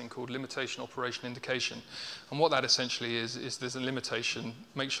taught me this thing called limitation operation indication. And what that essentially is there's a limitation.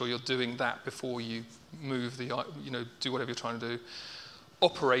 Make sure you're doing that before you move do whatever you're trying to do.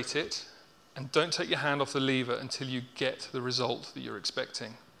 Operate it, and don't take your hand off the lever until you get the result that you're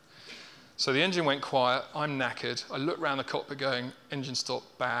expecting. So the engine went quiet, I'm knackered. I look around the cockpit going, engine stop,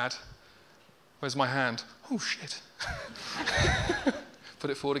 bad. Where's my hand? Oh, shit. Put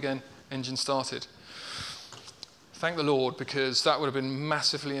it forward again, engine started. Thank the Lord, because that would have been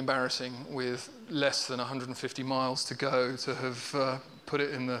massively embarrassing with less than 150 miles to go to have put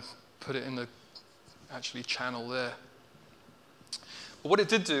it in the actually channel there. But what it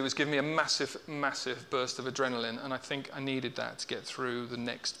did do was give me a massive, massive burst of adrenaline, and I think I needed that to get through the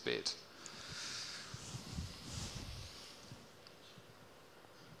next bit.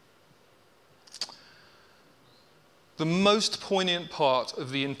 The most poignant part of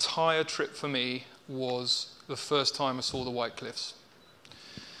the entire trip for me was the first time I saw the White Cliffs.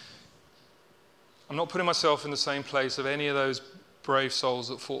 I'm not putting myself in the same place of any of those brave souls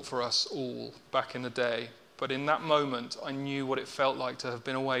that fought for us all back in the day, but in that moment I knew what it felt like to have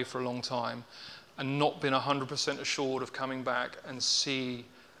been away for a long time and not been 100% assured of coming back and see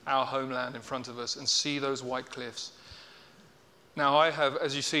our homeland in front of us and see those White Cliffs. Now I have,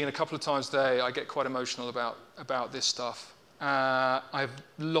 as you've seen a couple of times today, I get quite emotional about this stuff. I've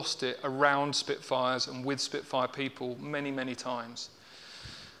lost it around Spitfires and with Spitfire people many, many times.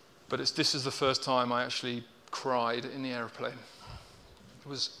 But this is the first time I actually cried in the airplane. It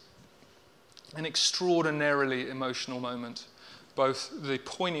was an extraordinarily emotional moment, both the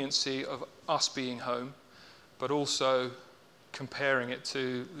poignancy of us being home, but also comparing it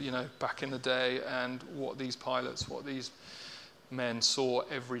to, back in the day and what these pilots, what these men saw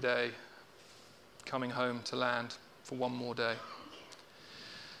every day coming home to land for one more day.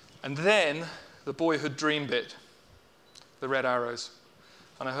 And then the boyhood dream bit, the Red Arrows.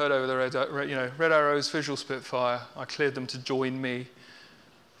 And I heard over the Red Arrows, Visual Spitfire. I cleared them to join me,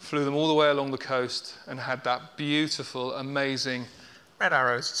 flew them all the way along the coast, and had that beautiful, amazing Red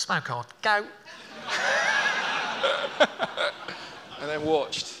Arrows, smoke on, go. and then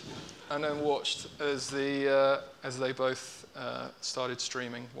watched as they both started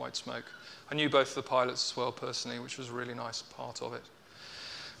streaming white smoke. I knew both the pilots as well personally, which was a really nice part of it.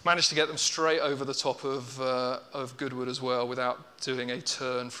 Managed to get them straight over the top of Goodwood as well without doing a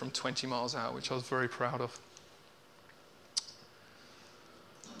turn from 20 miles out, which I was very proud of.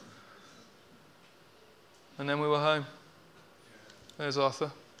 And then we were home. There's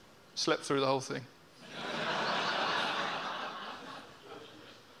Arthur. Slept through the whole thing.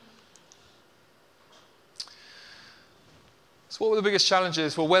 So what were the biggest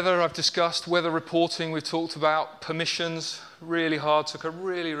challenges? Well, weather I've discussed, weather reporting we've talked about, permissions, really hard, took a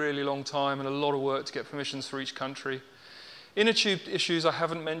really, really long time and a lot of work to get permissions for each country. Inner tube issues I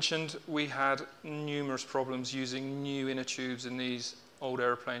haven't mentioned. We had numerous problems using new inner tubes in these old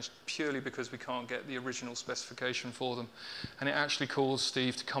aeroplanes purely because we can't get the original specification for them. And it actually caused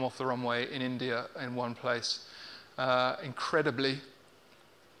Steve to come off the runway in India in one place. Incredibly,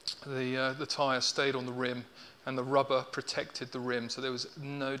 the tyre stayed on the rim and the rubber protected the rim, so there was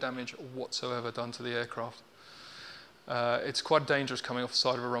no damage whatsoever done to the aircraft. It's quite dangerous coming off the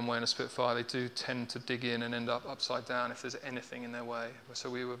side of a runway in a Spitfire. They do tend to dig in and end up upside down if there's anything in their way.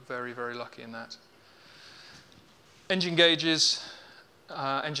 So we were very, very lucky in that. Engine gauges,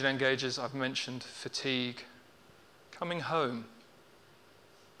 engine end gauges, I've mentioned, fatigue. Coming home.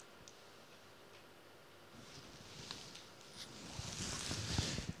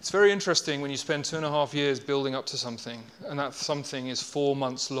 It's very interesting when you spend 2.5 years building up to something, and that something is 4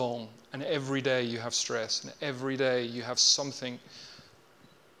 months long, and every day you have stress, and every day you have something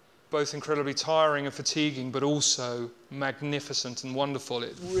both incredibly tiring and fatiguing, but also magnificent and wonderful.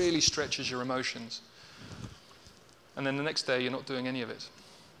 It really stretches your emotions. And then the next day, you're not doing any of it.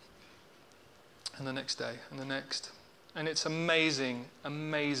 And the next day, and the next. And it's amazing,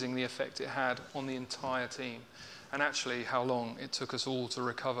 amazing the effect it had on the entire team. And actually how long it took us all to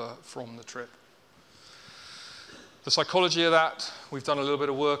recover from the trip. The psychology of that, we've done a little bit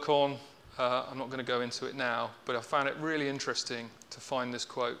of work on. I'm not going to go into it now, but I found it really interesting to find this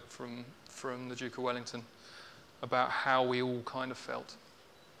quote from the Duke of Wellington about how we all kind of felt.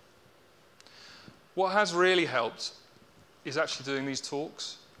 What has really helped is actually doing these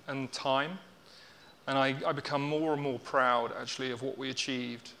talks and time. And I become more and more proud, actually, of what we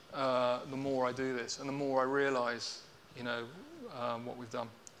achieved the more I do this, and the more I realize, what we've done.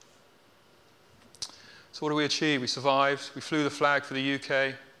 So what do we achieve? We survived. We flew the flag for the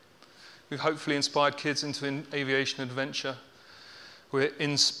UK. We've hopefully inspired kids into aviation adventure. We're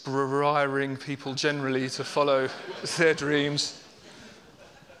inspiring people generally to follow their dreams.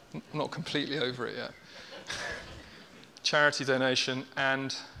 I'm not completely over it yet. Charity donation,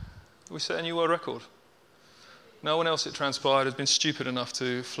 and we set a new world record. No one else, it transpired, has been stupid enough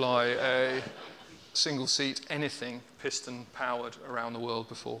to fly a single-seat anything piston-powered around the world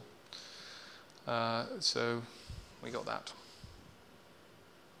before. So we got that.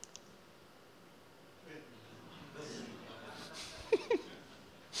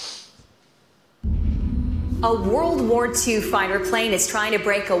 A World War II fighter plane is trying to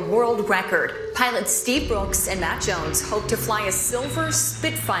break a world record. Pilots Steve Brooks and Matt Jones hope to fly a silver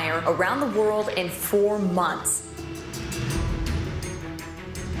Spitfire around the world in 4 months.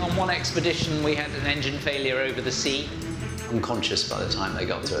 On one expedition, we had an engine failure over the sea. Unconscious by the time they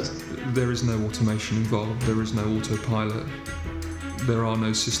got to us. There is no automation involved. There is no autopilot. There are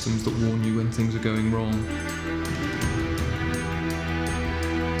no systems that warn you when things are going wrong.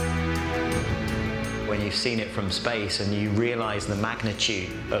 When you've seen it from space and you realise the magnitude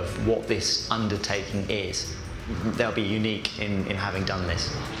of what this undertaking is, they'll be unique in having done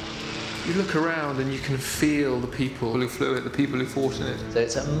this. You look around and you can feel the people who flew it, the people who fought in it. So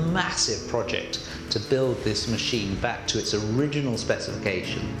it's a massive project to build this machine back to its original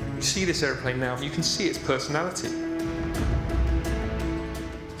specification. You see this aeroplane now, you can see its personality.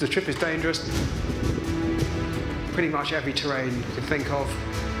 The trip is dangerous. Pretty much every terrain you can think of.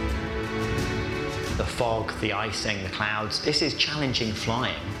 The fog, the icing, the clouds, this is challenging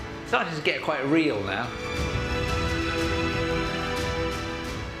flying. It's starting to get quite real now.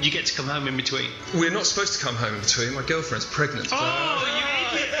 You get to come home in between. We're not supposed to come home in between. My girlfriend's pregnant. Oh,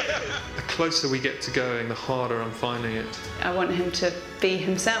 you idiot! The closer we get to going, the harder I'm finding it. I want him to be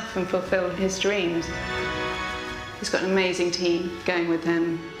himself and fulfill his dreams. He's got an amazing team going with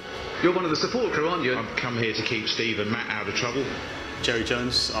him. You're one of the support crew, aren't you? I've come here to keep Steve and Matt out of trouble. Jerry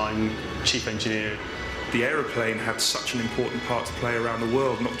Jones, I'm Chief Engineer. The aeroplane had such an important part to play around the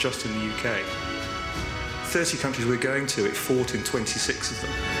world, not just in the UK. 30 countries we're going to, it fought in 26 of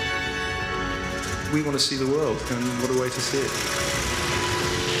them. We want to see the world, and what a way to see it.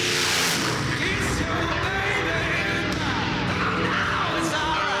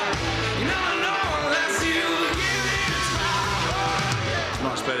 It's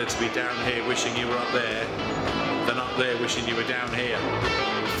much better to be down here wishing you were up there than up there wishing you were down here.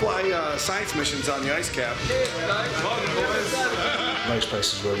 Fly science missions on the ice cap. Most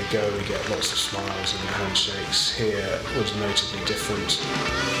places where we go, we get lots of smiles and handshakes. Here was notably different.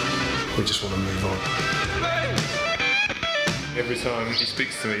 We just want to move on. Every time he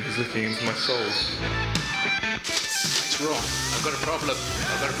speaks to me, he's looking into my soul. What's wrong? I've got a problem.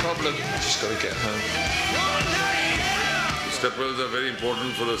 I've got a problem. Just got to get home. Stepwells are very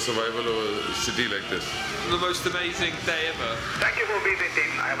important for the survival of a city like this. The most amazing day ever. Thank you for visiting.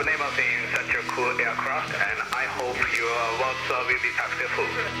 I have never seen such a cool aircraft, and I hope your work will be successful.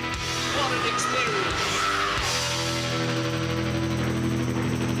 What an experience!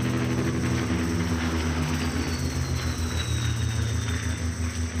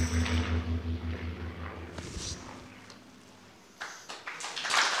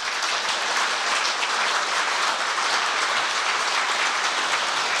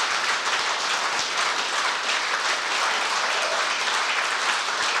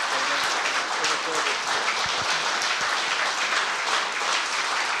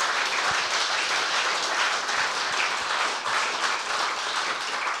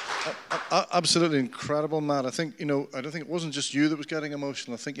 Absolutely incredible, Matt. I think, I don't think it wasn't just you that was getting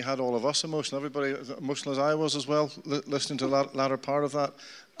emotional. I think you had all of us emotional. Everybody as emotional as I was as well, listening to the latter part of that.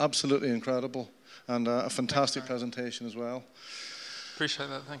 Absolutely incredible. And a fantastic presentation as well. Appreciate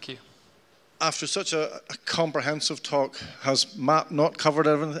that, thank you. After such a comprehensive talk, has Matt not covered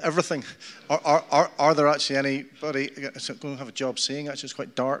everything? Are there actually anybody, I'm going to have a job seeing, actually it's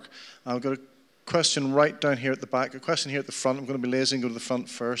quite dark. I've got a question right down here at the back, a question here at the front. I'm going to be lazy and go to the front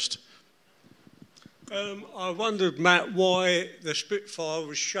first. I wondered, Matt, why the Spitfire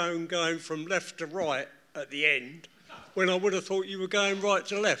was shown going from left to right at the end, when I would have thought you were going right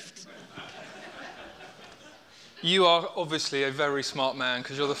to left. You are obviously a very smart man,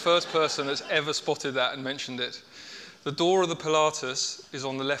 because you're the first person that's ever spotted that and mentioned it. The door of the Pilatus is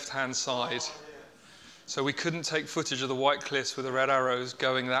on the left-hand side. So we couldn't take footage of the white cliffs with the red arrows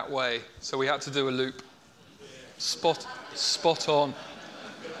going that way. So we had to do a loop. Spot on.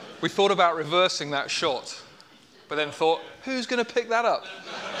 We thought about reversing that shot, but then thought, who's going to pick that up?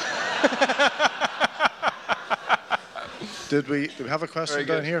 Do we have a question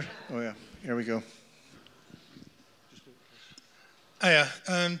down here? Oh yeah, here we go.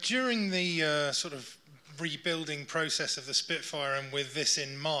 During the sort of rebuilding process of the Spitfire, and with this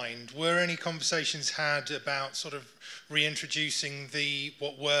in mind, were any conversations had about sort of reintroducing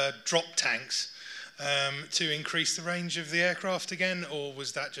what were drop tanks to increase the range of the aircraft again, or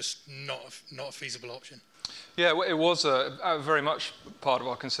was that just not a feasible option? Yeah, well, it was very much part of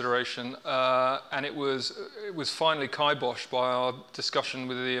our consideration, and it was finally kiboshed by our discussion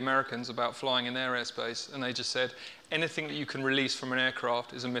with the Americans about flying in their airspace, and they just said anything that you can release from an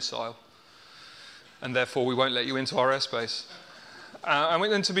aircraft is a missile, and therefore we won't let you into our airspace.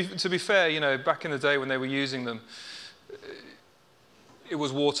 And to be fair, you know, back in the day when they were using them, it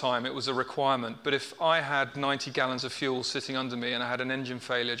was wartime, it was a requirement. But if I had 90 gallons of fuel sitting under me and I had an engine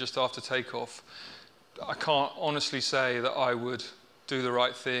failure just after takeoff, I can't honestly say that I would do the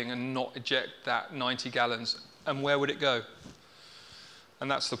right thing and not eject that 90 gallons. And where would it go?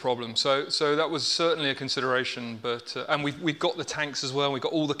 And that's the problem. So that was certainly a consideration. But and we've got the tanks as well. We've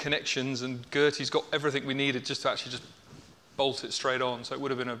got all the connections, and Gertie's got everything we needed just to actually just bolt it straight on. So it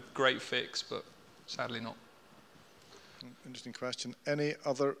would have been a great fix, but sadly not. Interesting question. Any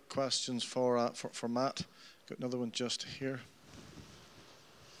other questions for Matt? Got another one just here.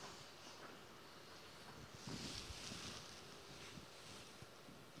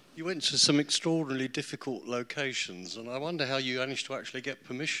 You went to some extraordinarily difficult locations, and I wonder how you managed to actually get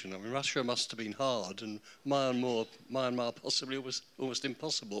permission. I mean, Russia must have been hard, and Myanmar possibly was almost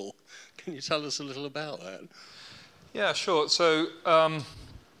impossible. Can you tell us a little about that? Yeah, sure. So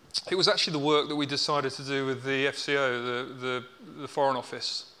it was actually the work that we decided to do with the FCO, the Foreign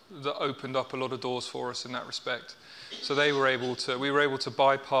Office, that opened up a lot of doors for us in that respect. So we were able to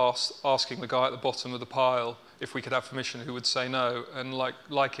bypass asking the guy at the bottom of the pile if we could have permission, who would say no, and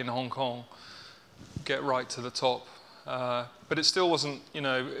like in Hong Kong, get right to the top. But it still wasn't, you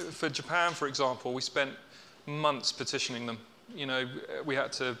know, for Japan, for example, we spent months petitioning them. You know, we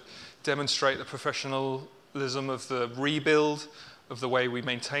had to demonstrate the professionalism of the rebuild, of the way we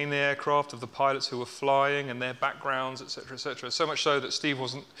maintain the aircraft, of the pilots who were flying and their backgrounds, etc., etc. So much so that Steve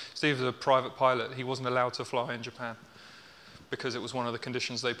was a private pilot. He wasn't allowed to fly in Japan because it was one of the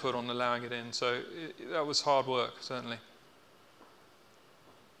conditions they put on allowing it in. So that was hard work, certainly.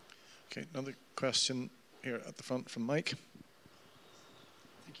 Okay, another question here at the front from Mike.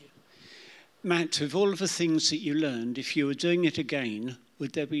 Thank you. Matt, of all of the things that you learned, if you were doing it again,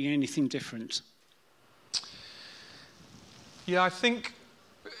 would there be anything different? Yeah, I think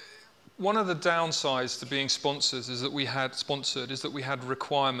one of the downsides to being sponsors is that we had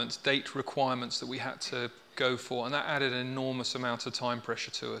requirements, date requirements that we had to go for, and that added an enormous amount of time pressure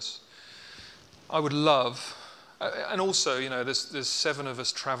to us. I would love, and also, you know, there's 7 of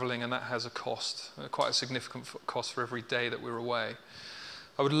us traveling, and that has a cost, quite a significant cost for every day that we're away.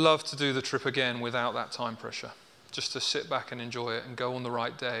 I would love to do the trip again without that time pressure, just to sit back and enjoy it and go on the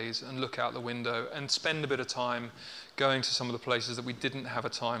right days and look out the window and spend a bit of time going to some of the places that we didn't have a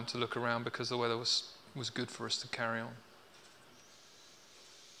time to look around because the weather was good for us to carry on.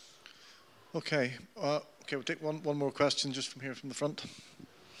 Okay, we'll take one more question just from here from the front.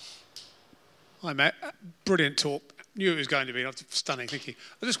 Hi, Matt. Brilliant talk. Knew it was going to be stunning. Thank you.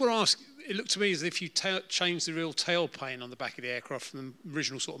 I just want to ask, it looked to me as if you changed the real tail plane on the back of the aircraft from the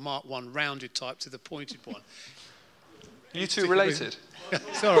original sort of Mark 1 rounded type to the pointed one. You two related?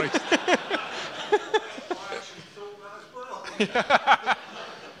 Sorry.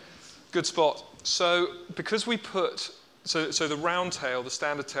 Good spot. So because we put, so the round tail, the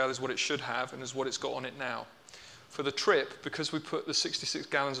standard tail is what it should have and is what it's got on it now. For the trip, because we put the 66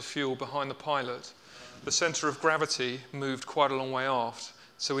 gallons of fuel behind the pilot, the centre of gravity moved quite a long way aft.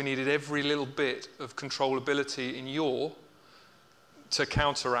 So we needed every little bit of controllability in yaw to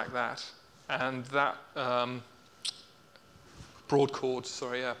counteract that. And that broad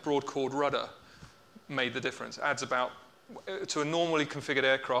chord rudder made the difference. Adds about, to a normally configured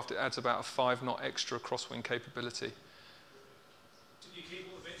aircraft, it adds about a 5-knot extra crosswind capability. Did you keep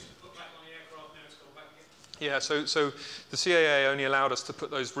all the bits to put back on the aircraft now it's gone back again? Yeah, so the CAA only allowed us to put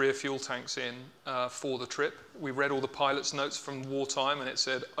those rear fuel tanks in for the trip. We read all the pilot's notes from wartime, and it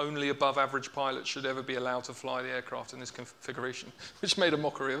said only above average pilots should ever be allowed to fly the aircraft in this configuration, which made a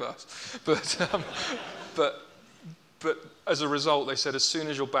mockery of us. But as a result, they said, as soon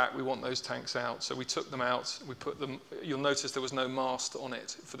as you're back, we want those tanks out. So we took them out. We put them. You'll notice there was no mast on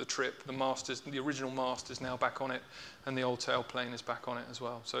it for the trip. The original mast is now back on it, and the old tail plane is back on it as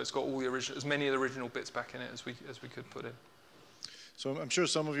well. So it's got all the original, as many of the original bits back in it as we could put in. So I'm sure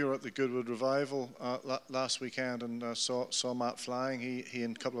some of you were at the Goodwood Revival last weekend and saw Matt flying. He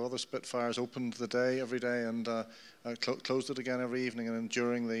and a couple of other Spitfires opened the day every day and closed it again every evening. And then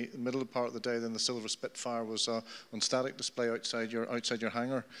during the middle part of the day, then the Silver Spitfire was on static display outside your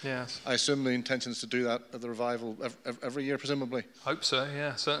hangar. Yes. I assume the intention is to do that at the Revival every year, presumably. Hope so.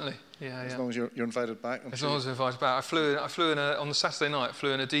 Yeah, certainly. Yeah, as long as you're invited back. As long as you're invited back. I flew in on the Saturday night. I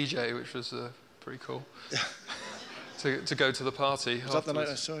flew in a DJ, which was pretty cool. To go to the party. Was that the night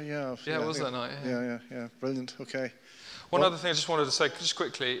I saw? Yeah. Yeah, it was that night. Yeah. Brilliant. Okay. One other thing I just wanted to say, just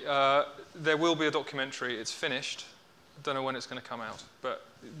quickly, there will be a documentary. It's finished. I don't know when it's going to come out, but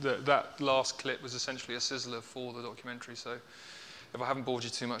that last clip was essentially a sizzler for the documentary. So if I haven't bored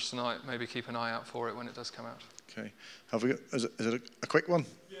you too much tonight, maybe keep an eye out for it when it does come out. Okay. Is it a quick one?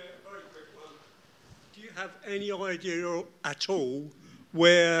 Yeah, a very quick one. Do you have any idea at all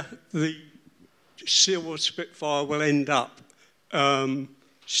where the Silver Spitfire will end up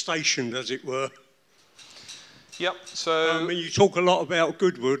stationed, as it were? Yep, so... I mean, you talk a lot about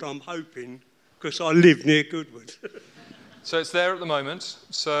Goodwood, I'm hoping, because I live near Goodwood. So it's there at the moment.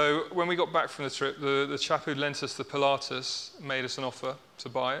 So when we got back from the trip, the chap who lent us the Pilatus made us an offer to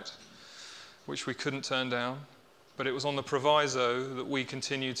buy it, which we couldn't turn down, but it was on the proviso that we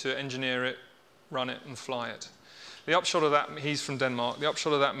continue to engineer it, run it, and fly it. The upshot of that, he's from Denmark, the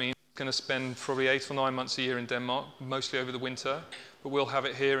upshot of that means going to spend probably 8 or 9 months a year in Denmark, mostly over the winter, but we'll have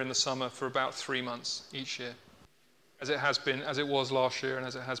it here in the summer for about 3 months each year, as it was last year and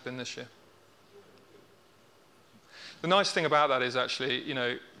as it has been this year. The nice thing about that is actually, you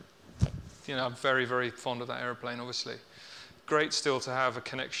know, I'm very, very fond of that aeroplane, obviously. Great still to have a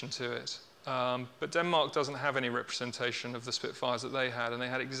connection to it. But Denmark doesn't have any representation of the Spitfires that they had, and they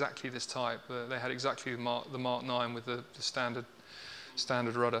had exactly this type. They had exactly the Mark 9 with the standard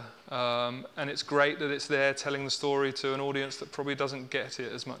rudder. And it's great that it's there telling the story to an audience that probably doesn't get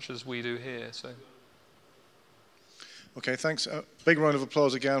it as much as we do here. So. Okay, thanks. Big round of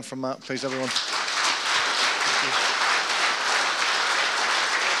applause again from Matt, please, everyone.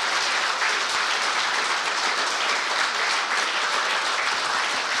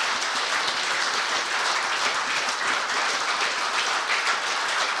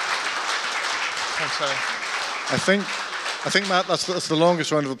 Thanks, Harry. I think, Matt, that's the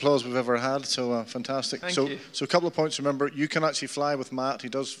longest round of applause we've ever had, so fantastic. Thank you. So a couple of points, remember, you can actually fly with Matt. He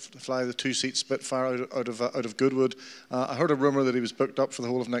does fly the 2-seat Spitfire out of Goodwood. I heard a rumour that he was booked up for the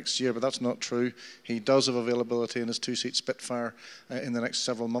whole of next year, but that's not true. He does have availability in his 2-seat Spitfire in the next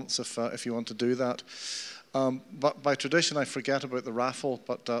several months if you want to do that. But by tradition, I forget about the raffle,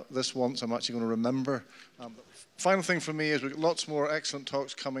 but this once I'm actually going to remember. Final thing for me is we've got lots more excellent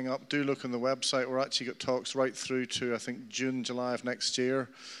talks coming up. Do look on the website. We're actually got talks right through to, I think, June, July of next year.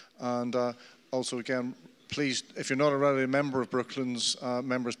 And also, again, please, if you're not already a member of Brooklands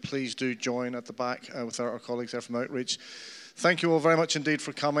members, please do join at the back with our colleagues there from Outreach. Thank you all very much indeed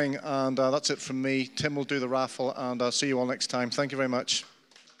for coming. And that's it from me. Tim will do the raffle, and I'll see you all next time. Thank you very much.